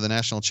got Auburn to the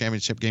national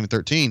championship game in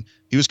 2013,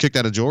 he was kicked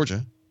out of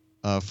Georgia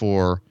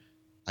for,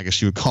 I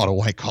guess you would call it a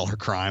white-collar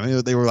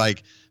crime. They were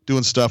like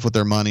doing stuff with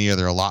their money or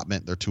their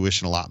allotment, their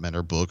tuition allotment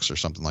or books or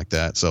something like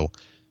that. So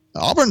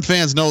Auburn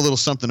fans know a little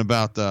something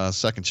about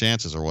second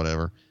chances or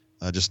whatever,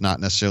 just not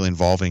necessarily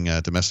involving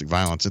domestic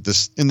violence in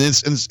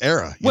this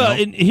era.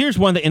 And here's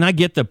one thing, and I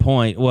get the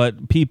point.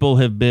 What people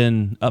have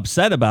been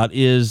upset about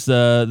is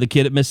the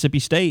kid at Mississippi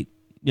State.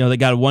 They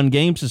got a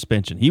 1-game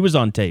suspension. He was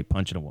on tape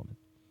punching a woman.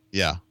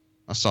 Yeah,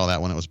 I saw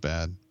that one. It was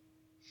bad.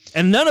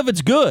 And none of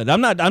it's good.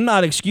 I'm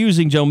not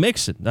excusing Joe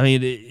Mixon. I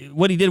mean,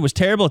 what he did was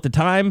terrible at the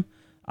time.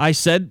 I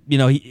said,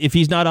 if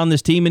he's not on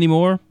this team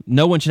anymore,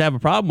 no one should have a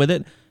problem with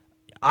it.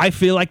 I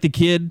feel like the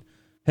kid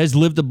has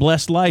lived a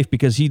blessed life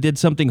because he did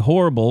something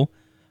horrible,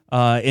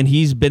 and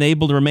he's been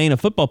able to remain a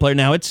football player.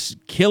 Now, it's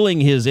killing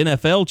his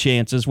NFL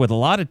chances with a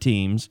lot of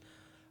teams,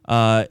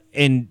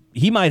 and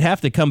he might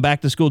have to come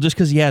back to school just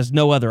because he has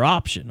no other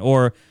option,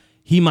 or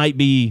he might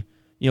be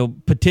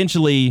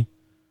potentially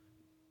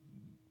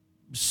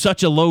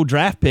such a low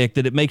draft pick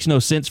that it makes no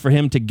sense for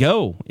him to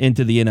go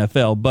into the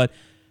NFL. But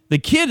the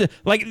kid,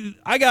 like,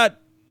 I got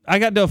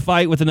to a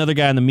fight with another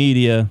guy in the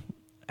media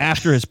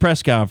after his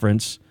press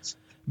conference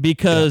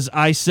because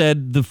I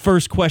said the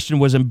first question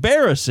was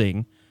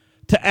embarrassing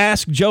to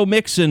ask Joe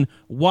Mixon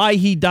why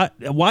he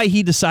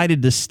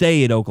decided to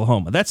stay at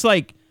Oklahoma. That's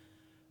like,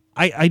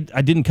 I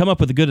didn't come up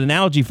with a good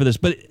analogy for this,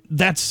 but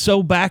that's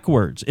so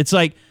backwards. It's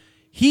like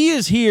he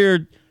is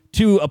here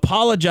to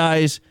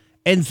apologize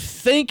and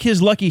thank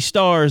his lucky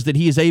stars that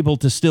he is able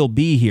to still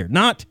be here.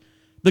 Not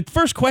the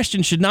first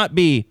question should not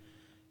be,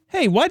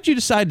 hey, why did you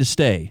decide to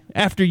stay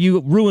after you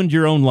ruined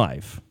your own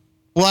life?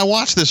 Well, I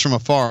watched this from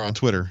afar on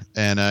Twitter,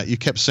 and you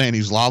kept saying he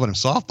was lobbing him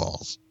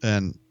softballs,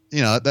 and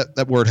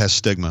that word has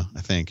stigma,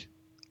 I think.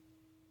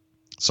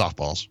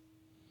 Softballs.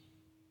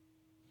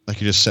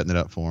 Like you're just setting it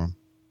up for him.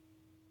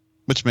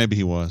 Which maybe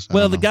he was.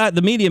 Well,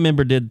 the media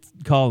member did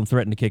call and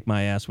threaten to kick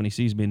my ass when he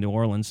sees me in New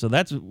Orleans, so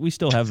we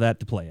still have that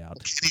to play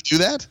out. Can he do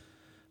that?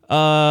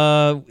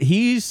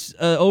 He's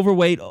an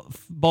overweight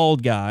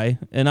bald guy,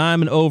 and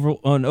I'm an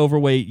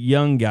overweight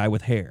young guy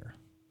with hair.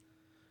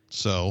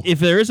 So if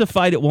there is a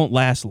fight, it won't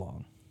last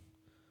long.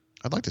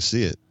 I'd like to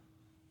see it.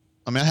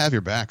 I mean, I have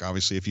your back,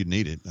 obviously, if you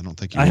need it. I don't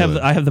think you I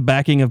have the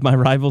backing of my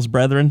rivals,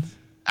 brethren.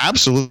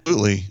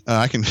 Absolutely.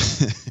 I can.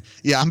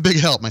 Yeah, I'm big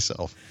help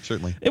myself,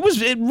 certainly.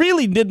 It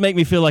really did make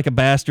me feel like a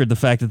bastard, the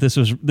fact that this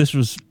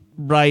was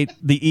right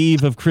the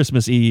eve of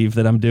Christmas Eve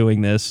that I'm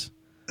doing this.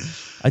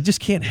 I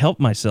just can't help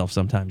myself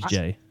sometimes,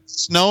 Jay.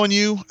 Knowing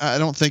you, I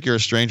don't think you're a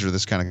stranger to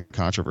this kind of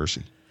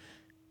controversy.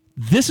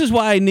 This is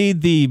why I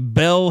need the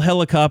Bell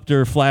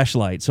helicopter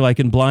flashlight so I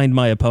can blind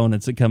my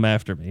opponents that come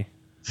after me.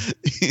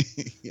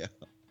 Yeah.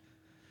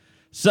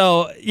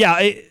 So,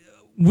 yeah,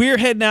 we're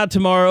heading out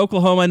tomorrow.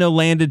 Oklahoma, I know,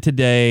 landed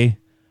today.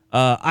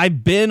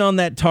 I've been on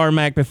that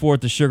tarmac before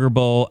at the Sugar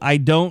Bowl. I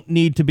don't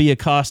need to be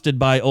accosted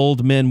by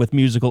old men with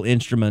musical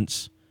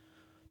instruments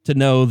to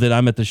know that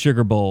I'm at the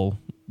Sugar Bowl.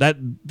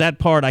 That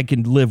part I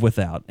can live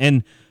without.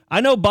 And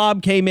I know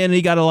Bob came in and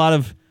he got a lot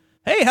of,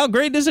 hey, how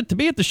great is it to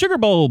be at the Sugar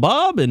Bowl,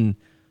 Bob? And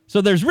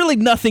so there's really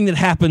nothing that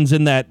happens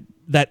in that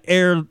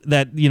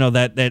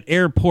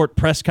airport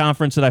press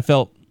conference that I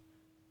felt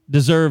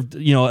deserved,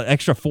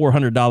 extra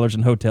 $400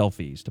 in hotel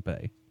fees to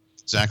pay.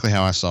 Exactly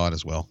how I saw it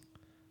as well.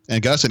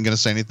 And Gus isn't going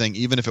to say anything,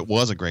 even if it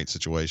was a great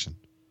situation.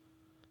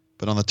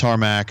 But on the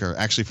tarmac, or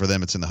actually for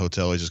them, it's in the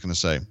hotel, he's just going to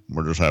say,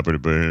 we're just happy to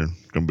be here.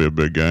 It's going to be a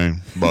big game.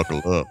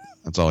 Buckle up.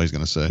 That's all he's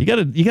going to say. You got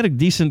a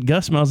decent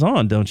Gus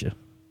Malzahn, don't you?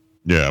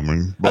 Yeah,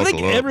 I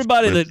think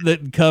everybody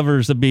that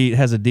covers the beat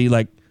has a D.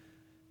 Like,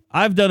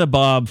 I've done a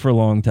Bob for a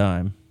long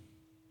time.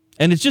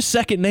 And it's just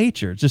second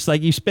nature. It's just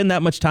like you spend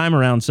that much time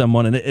around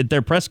someone and at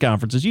their press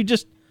conferences,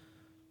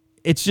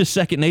 it's just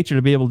second nature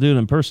to be able to do an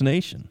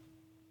impersonation.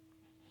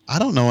 I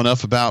don't know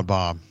enough about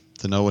Bob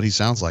to know what he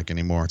sounds like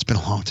anymore. It's been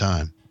a long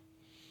time.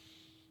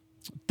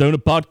 Doing a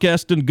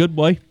podcast in a good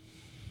way.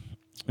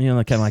 I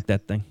kind of like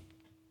that thing.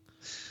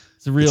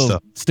 It's a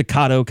real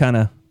staccato, kind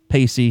of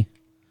pacey.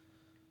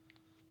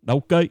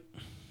 Okay.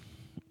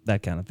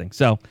 That kind of thing.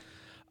 So,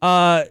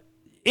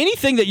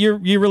 anything that you're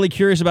really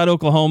curious about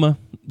Oklahoma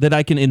that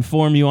I can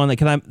inform you on,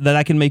 that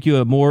I can make you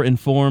a more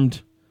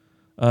informed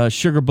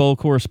Sugar Bowl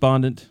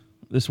correspondent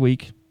this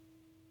week?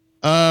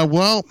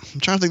 Well, I'm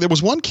trying to think. There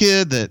was one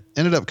kid that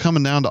ended up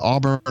coming down to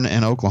Auburn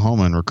and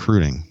Oklahoma and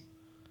recruiting.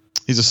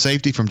 He's a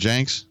safety from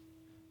Jenks.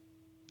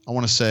 I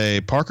want to say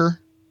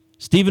Parker.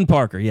 Stephen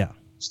Parker, yeah.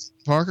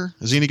 Parker?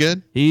 Is he any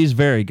good? He's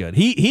very good.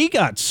 He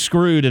got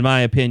screwed, in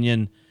my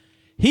opinion.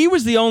 He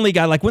was the only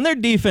guy, like when their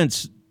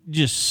defense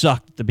just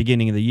sucked at the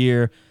beginning of the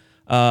year,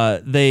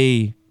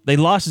 they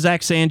lost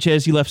Zach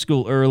Sanchez. He left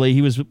school early.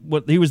 He was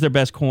their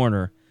best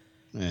corner.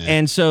 Man.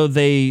 And so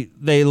they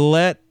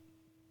let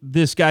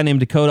this guy named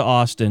Dakota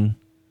Austin,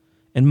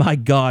 and my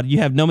God, you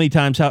have no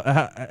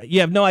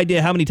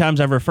idea how many times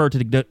I've referred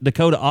to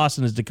Dakota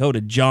Austin as Dakota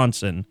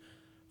Johnson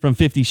from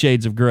 50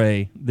 Shades of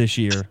Grey this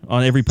year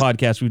on every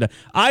podcast we've done.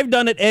 I've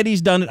done it. Eddie's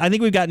done it. I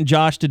think we've gotten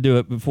Josh to do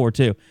it before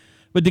too.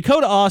 But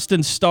Dakota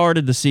Austin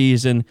started the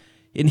season,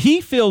 and he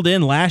filled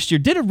in last year,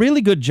 did a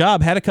really good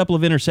job, had a couple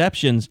of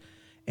interceptions,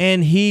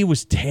 and he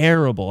was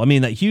terrible. I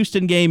mean, that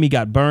Houston game, he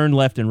got burned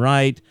left and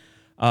right.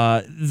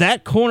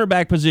 That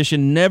cornerback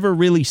position never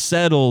really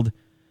settled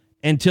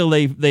until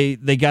they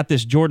got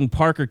this Jordan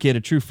Parker kid, a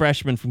true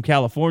freshman from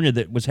California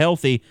that was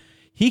healthy.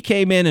 He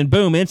came in and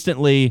boom,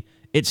 instantly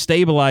it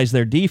stabilized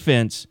their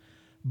defense.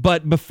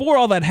 But before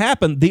all that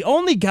happened, the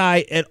only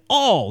guy at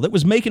all that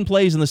was making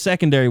plays in the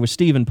secondary was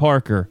Stephen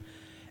Parker.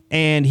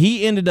 And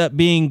he ended up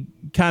being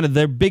kind of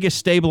their biggest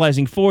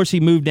stabilizing force.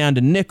 He moved down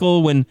to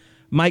nickel when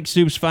Mike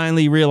Stoops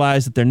finally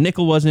realized that their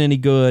nickel wasn't any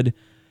good.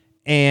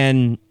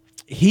 And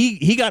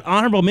he got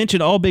honorable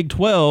mention all Big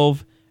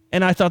 12,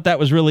 and I thought that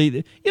was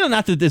really,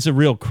 not that it's a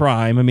real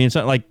crime. I mean, it's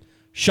not like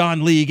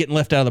Sean Lee getting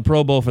left out of the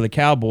Pro Bowl for the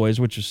Cowboys,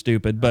 which is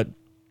stupid, but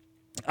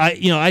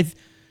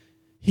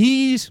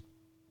he's,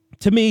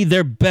 to me,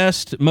 their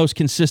best, most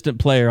consistent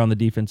player on the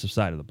defensive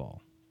side of the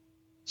ball.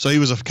 So he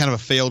was a kind of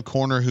a failed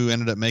corner who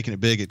ended up making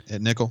it big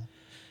at nickel?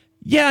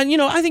 Yeah,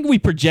 and, I think we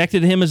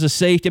projected him as a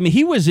safety. I mean,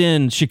 he was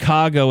in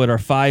Chicago at our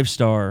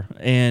 5-star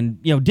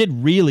and, did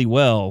really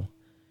well.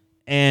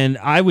 And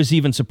I was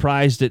even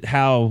surprised at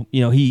how,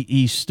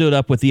 he stood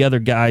up with the other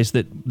guys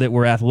that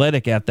were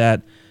athletic at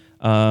that,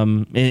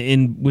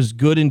 and was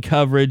good in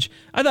coverage.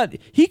 I thought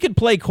he could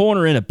play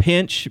corner in a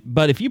pinch,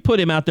 but if you put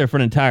him out there for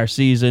an entire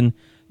season,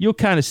 you'll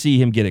kind of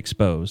see him get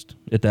exposed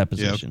at that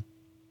position.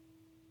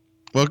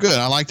 Yep. Well, good.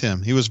 I liked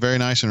him. He was very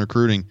nice in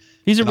recruiting.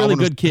 He's a really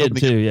good kid,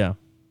 too, yeah.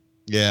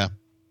 Yeah.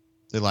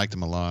 They liked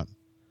him a lot.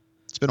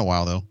 It's been a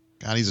while, though.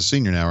 God, he's a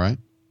senior now, right?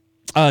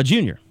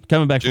 Junior.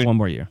 Coming back for one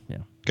more year, yeah.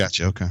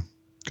 Gotcha, okay.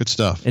 Good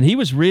stuff. And he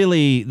was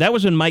that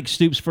was when Mike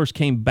Stoops first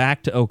came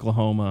back to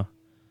Oklahoma.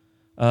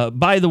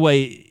 By the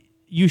way,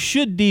 you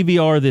should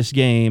DVR this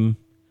game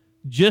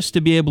just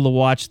to be able to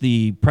watch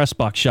the press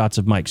box shots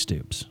of Mike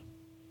Stoops.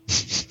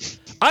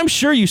 I'm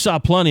sure you saw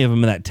plenty of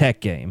them in that Tech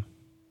game.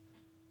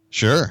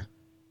 Sure.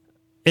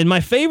 And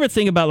my favorite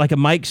thing about like a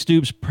Mike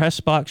Stoops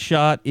press box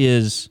shot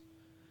is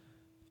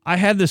I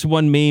had this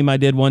one meme I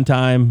did one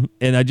time,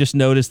 and I just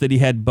noticed that he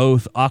had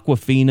both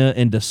Aquafina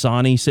and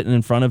Dasani sitting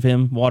in front of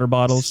him, water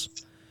bottles.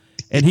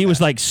 And he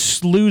was like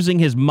losing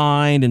his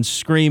mind and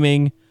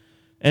screaming.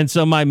 And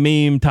so my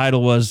meme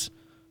title was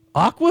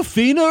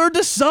Aquafina or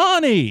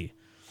Dasani?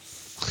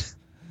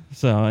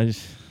 So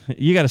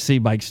you got to see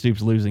Mike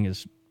Stoops losing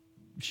his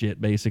shit,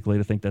 basically,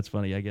 to think that's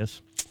funny, I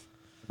guess.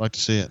 I'd like to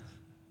see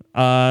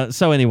it.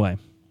 So anyway,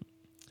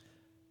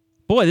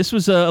 boy, this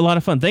was a lot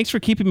of fun. Thanks for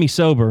keeping me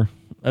sober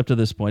up to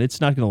this point.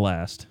 It's not going to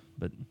last,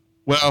 but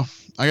well,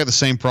 I got the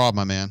same problem,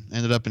 my man.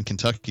 Ended up in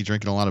Kentucky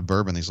drinking a lot of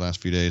bourbon these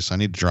last few days, so I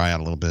need to dry out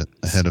a little bit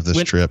ahead of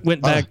this trip.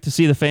 Went back to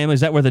see the family.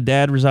 Is that where the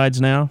dad resides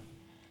now?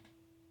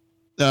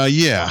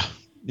 Yeah,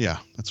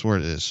 that's where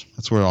it is.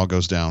 That's where it all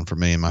goes down for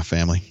me and my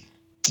family.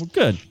 Well,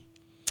 good.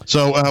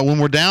 So when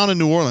we're down in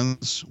New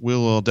Orleans, we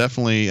will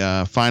definitely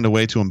find a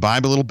way to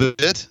imbibe a little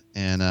bit,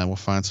 and we'll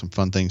find some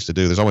fun things to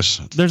do.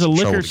 There's a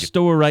liquor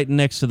store right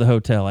next to the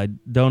hotel.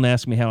 Don't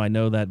ask me how I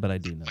know that, but I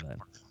do know that.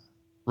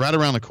 Right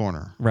around the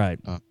corner. Right.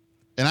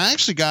 And I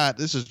actually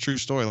this is a true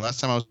story. Last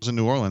time I was in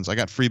New Orleans, I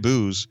got free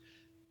booze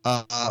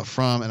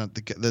from, and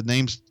the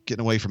name's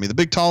getting away from me, the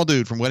big tall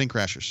dude from Wedding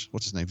Crashers.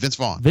 What's his name? Vince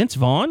Vaughn. Vince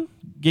Vaughn?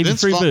 Gave you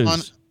free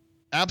booze?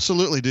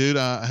 Absolutely, dude.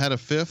 I had a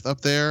fifth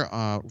up there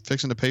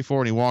fixing to pay for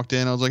it, and he walked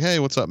in. I was like, hey,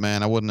 what's up,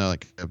 man? I wasn't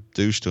like a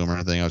douche to him or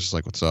anything. I was just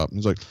like, what's up? And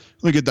he's like,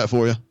 let me get that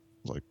for you. I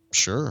was like,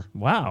 sure.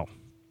 Wow.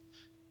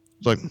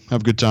 He's like,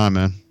 have a good time,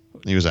 man.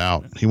 He was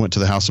out. He went to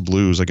the House of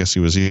Blues. I guess he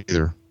was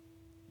either,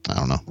 I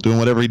don't know, doing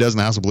whatever he does in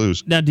the House of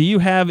Blues. Now, do you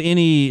have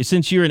any,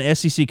 since you're in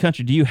SEC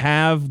country, do you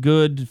have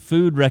good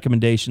food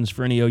recommendations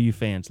for any OU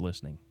fans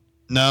listening?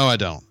 No, I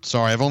don't.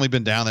 Sorry, I've only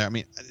been down there. I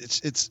mean,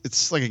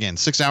 it's like, again,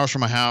 6 hours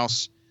from my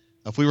house.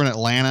 If we were in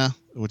Atlanta,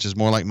 which is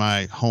more like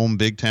my home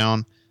big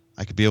town,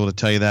 I could be able to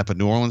tell you that. But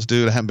New Orleans,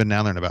 dude, I haven't been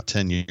down there in about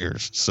 10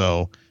 years.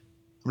 So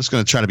I'm just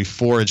going to try to be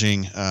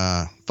foraging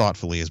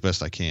thoughtfully as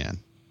best I can.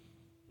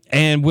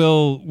 And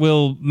will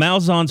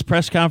Malzahn's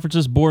press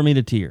conferences bore me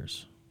to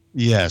tears?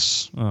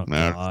 Yes. Oh,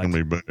 that's going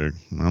to be big.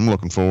 I'm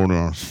looking forward to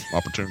an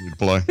opportunity to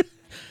play.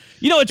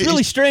 It's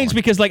really strange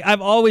because like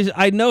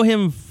I know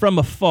him from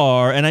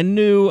afar, and I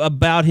knew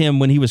about him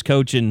when he was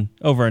coaching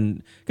over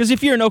in, because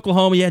if you're in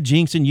Oklahoma, you had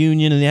Jinx and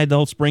Union, and they had the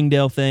whole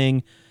Springdale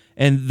thing,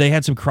 and they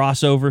had some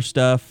crossover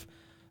stuff,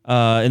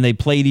 and they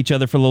played each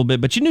other for a little bit.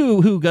 But you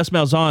knew who Gus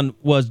Malzahn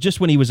was just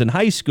when he was in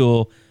high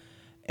school,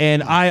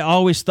 and I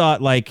always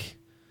thought like,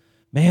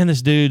 man,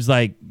 this dude's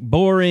like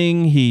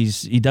boring. He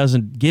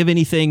doesn't give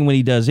anything when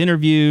he does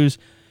interviews,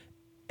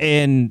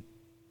 and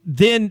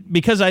then,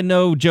 because I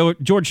know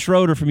George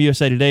Schroeder from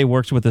USA Today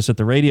works with us at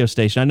the radio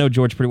station, I know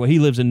George pretty well. He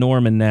lives in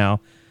Norman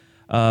now.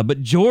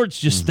 But George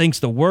just thinks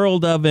the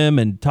world of him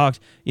and talks,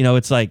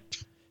 it's like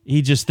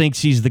he just thinks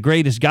he's the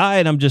greatest guy.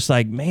 And I'm just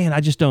like, man, I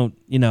just don't,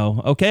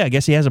 okay, I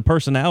guess he has a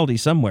personality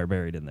somewhere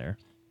buried in there.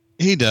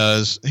 He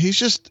does. He's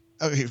just,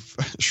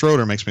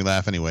 Schroeder makes me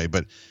laugh anyway.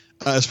 But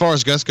as far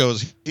as Gus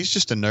goes, he's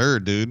just a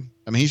nerd, dude.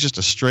 I mean, he's just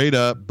a straight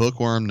up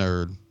bookworm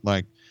nerd.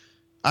 Like,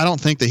 I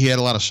don't think that he had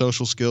a lot of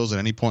social skills at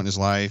any point in his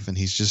life, and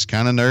he's just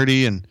kind of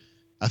nerdy, and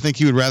I think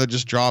he would rather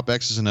just draw up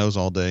X's and O's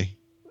all day,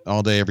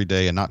 every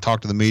day, and not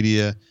talk to the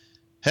media.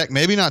 Heck,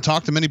 maybe not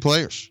talk to many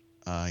players.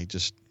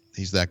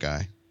 He's that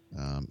guy.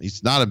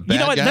 He's not a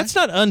bad guy.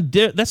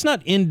 That's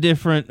not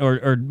indifferent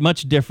or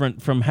much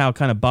different from how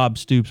kind of Bob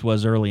Stoops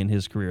was early in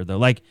his career, though.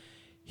 Like,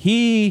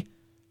 he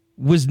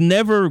was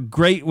never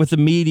great with the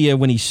media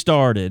when he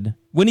started.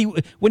 When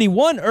he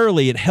won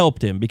early, it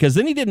helped him because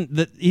then he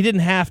didn't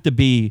have to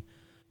be,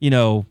 he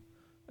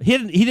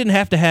didn't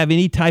have to have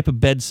any type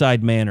of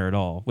bedside manner at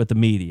all with the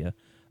media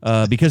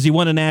because he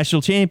won a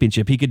national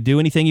championship. He could do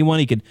anything he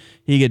wanted.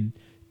 He could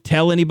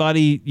tell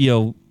anybody,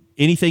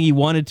 anything he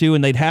wanted to,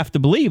 and they'd have to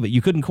believe it.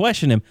 You couldn't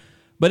question him.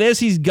 But as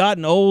he's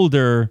gotten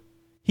older,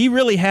 he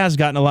really has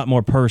gotten a lot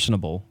more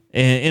personable.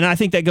 And I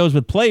think that goes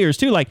with players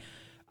too. Like,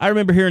 I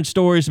remember hearing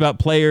stories about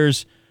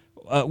players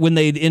when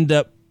they'd end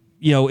up,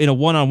 in a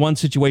one-on-one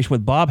situation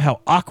with Bob,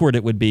 how awkward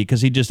it would be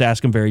because he'd just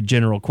ask him very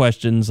general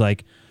questions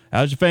like,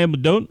 how's your family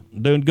doing?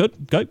 Doing good?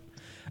 Okay.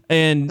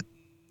 And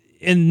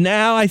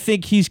now I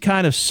think he's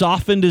kind of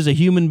softened as a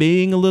human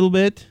being a little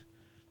bit.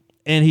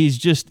 and he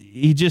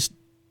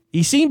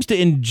seems to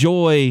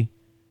enjoy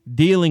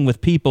dealing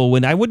with people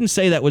when I wouldn't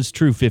say that was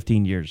true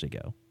 15 years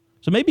ago.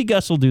 So maybe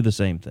Gus will do the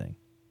same thing.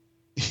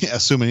 Yeah,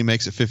 assuming he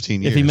makes it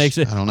 15 years. If he makes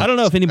it, I don't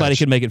know if anybody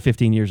could make it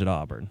 15 years at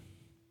Auburn.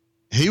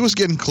 He was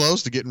getting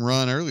close to getting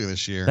run earlier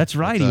this year. That's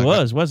right, he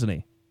was, wasn't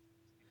he?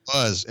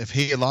 If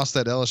he had lost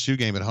that LSU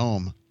game at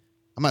home,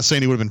 I'm not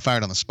saying he would have been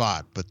fired on the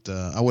spot, but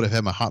I would have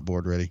had my hot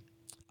board ready.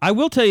 I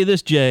will tell you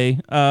this, Jay.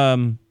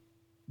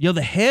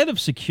 The head of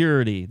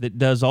security that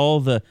does all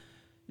he's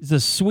the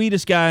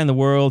sweetest guy in the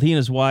world. He and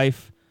his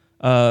wife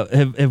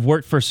have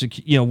worked for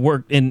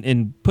worked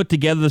and put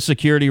together the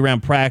security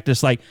around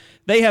practice. Like,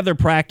 they have their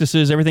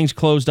practices, everything's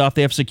closed off.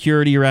 They have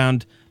security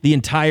around the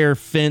entire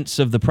fence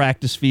of the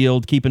practice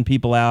field, keeping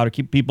people out or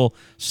keep people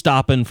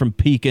stopping from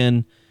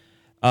peeking.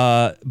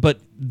 But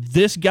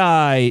this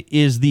guy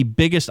is the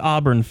biggest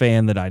Auburn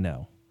fan that I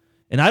know.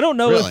 And I don't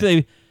know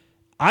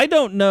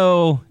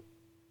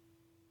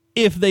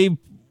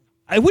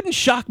it wouldn't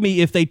shock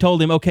me if they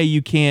told him, okay,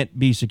 you can't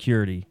be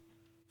security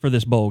for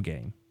this bowl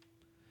game.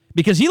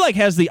 Because he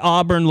has the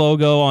Auburn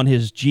logo on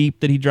his Jeep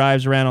that he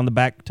drives around on the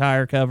back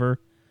tire cover.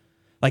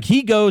 Like,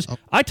 he goes,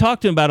 I talk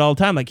to him about it all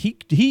the time. Like,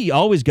 he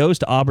always goes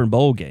to Auburn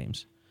bowl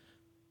games.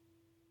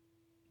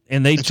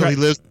 And so he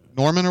lives in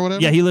Norman or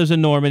whatever? Yeah, he lives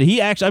in Norman.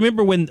 I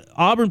remember when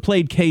Auburn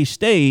played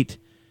K-State,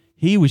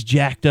 he was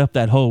jacked up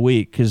that whole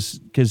week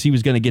because he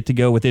was going to get to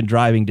go within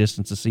driving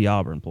distance to see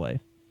Auburn play.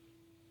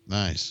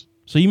 Nice.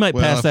 So you might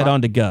pass that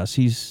on to Gus.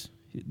 He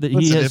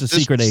has a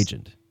secret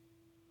agent.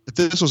 If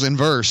this was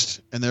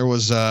inversed and there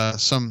was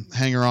some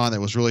hanger-on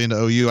that was really into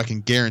OU, I can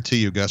guarantee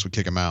you Gus would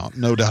kick him out.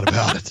 No doubt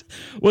about it.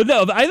 Well,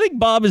 no, I think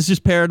Bob is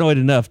just paranoid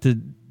enough to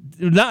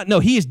not. No,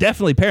 he is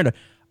definitely paranoid.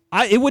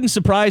 It wouldn't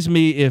surprise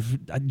me if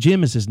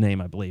Jim is his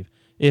name, I believe.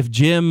 If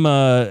Jim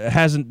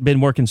hasn't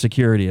been working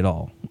security at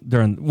all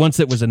once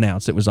it was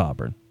announced it was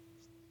Auburn.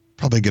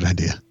 Probably a good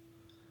idea.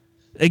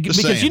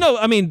 Because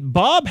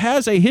Bob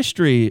has a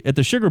history at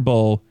the Sugar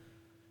Bowl.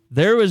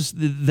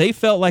 They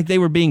felt like they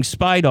were being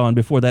spied on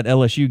before that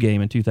LSU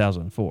game in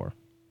 2004.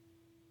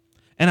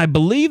 And I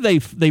believe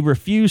they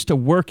refused to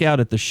work out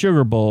at the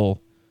Sugar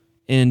Bowl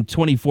in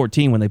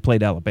 2014 when they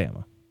played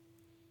Alabama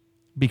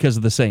because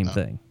of the same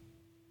thing.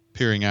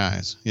 Peering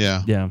eyes.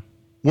 Yeah. Yeah.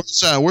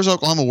 Where's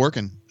Oklahoma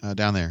working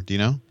down there? Do you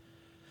know?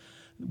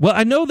 Well,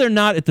 I know they're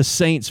not at the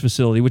Saints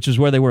facility, which is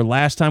where they were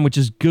last time, which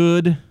is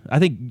good. I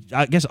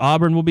guess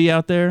Auburn will be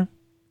out there.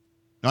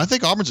 No, I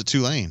think Auburn's at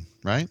Tulane,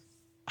 right?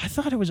 I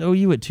thought it was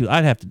OU at 2.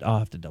 I'll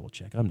have to double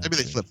check. Maybe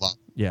they flip flop.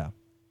 Yeah.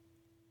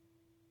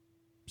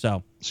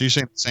 So you're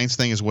saying the Saints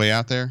thing is way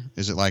out there?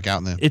 Is it like out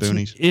in the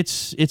boonies?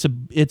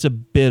 It's a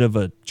bit of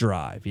a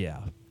drive. Yeah,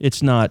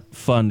 it's not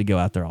fun to go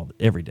out there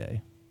every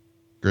day.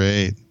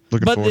 Great,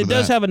 looking forward to that. But it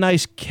does have a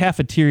nice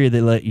cafeteria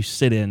they let you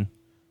sit in.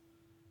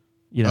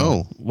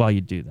 While you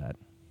do that,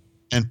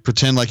 and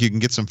pretend like you can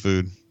get some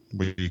food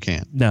where you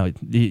can't. No,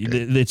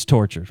 it's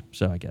torture.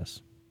 So I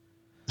guess.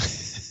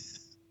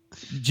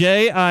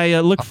 Jay,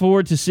 I look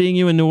forward to seeing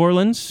you in New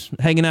Orleans,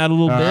 hanging out a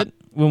little bit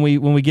when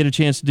we get a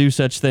chance to do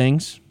such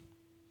things.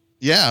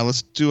 Yeah,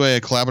 let's do a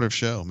collaborative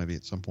show maybe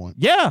at some point.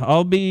 Yeah,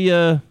 I'll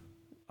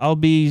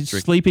be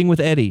sleeping with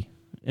Eddie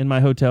in my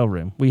hotel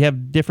room. We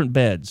have different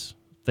beds,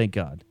 thank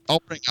God.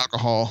 I'll bring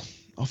alcohol.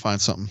 I'll find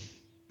something.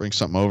 Bring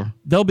something over.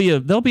 There'll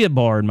be a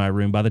bar in my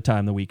room by the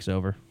time the week's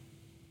over.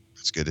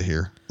 That's good to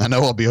hear. I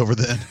know I'll be over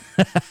then.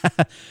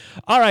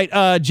 All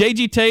right,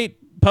 J.G. Tate,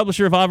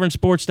 publisher of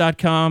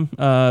AuburnSports.com.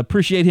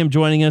 Appreciate him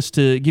joining us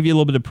to give you a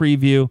little bit of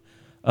preview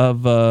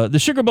of the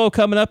Sugar Bowl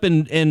coming up,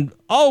 and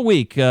all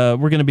week we're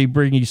going to be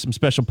bringing you some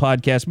special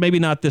podcasts. Maybe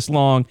not this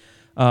long,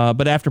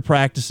 but after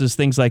practices,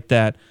 things like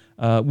that.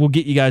 We'll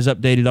get you guys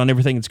updated on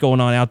everything that's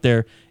going on out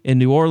there in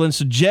New Orleans.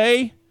 So,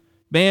 Jay,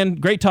 man,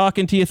 great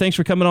talking to you. Thanks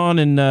for coming on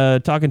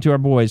and talking to our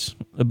boys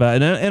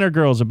and our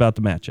girls about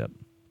the matchup.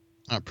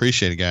 I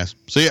appreciate it, guys.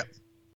 See ya.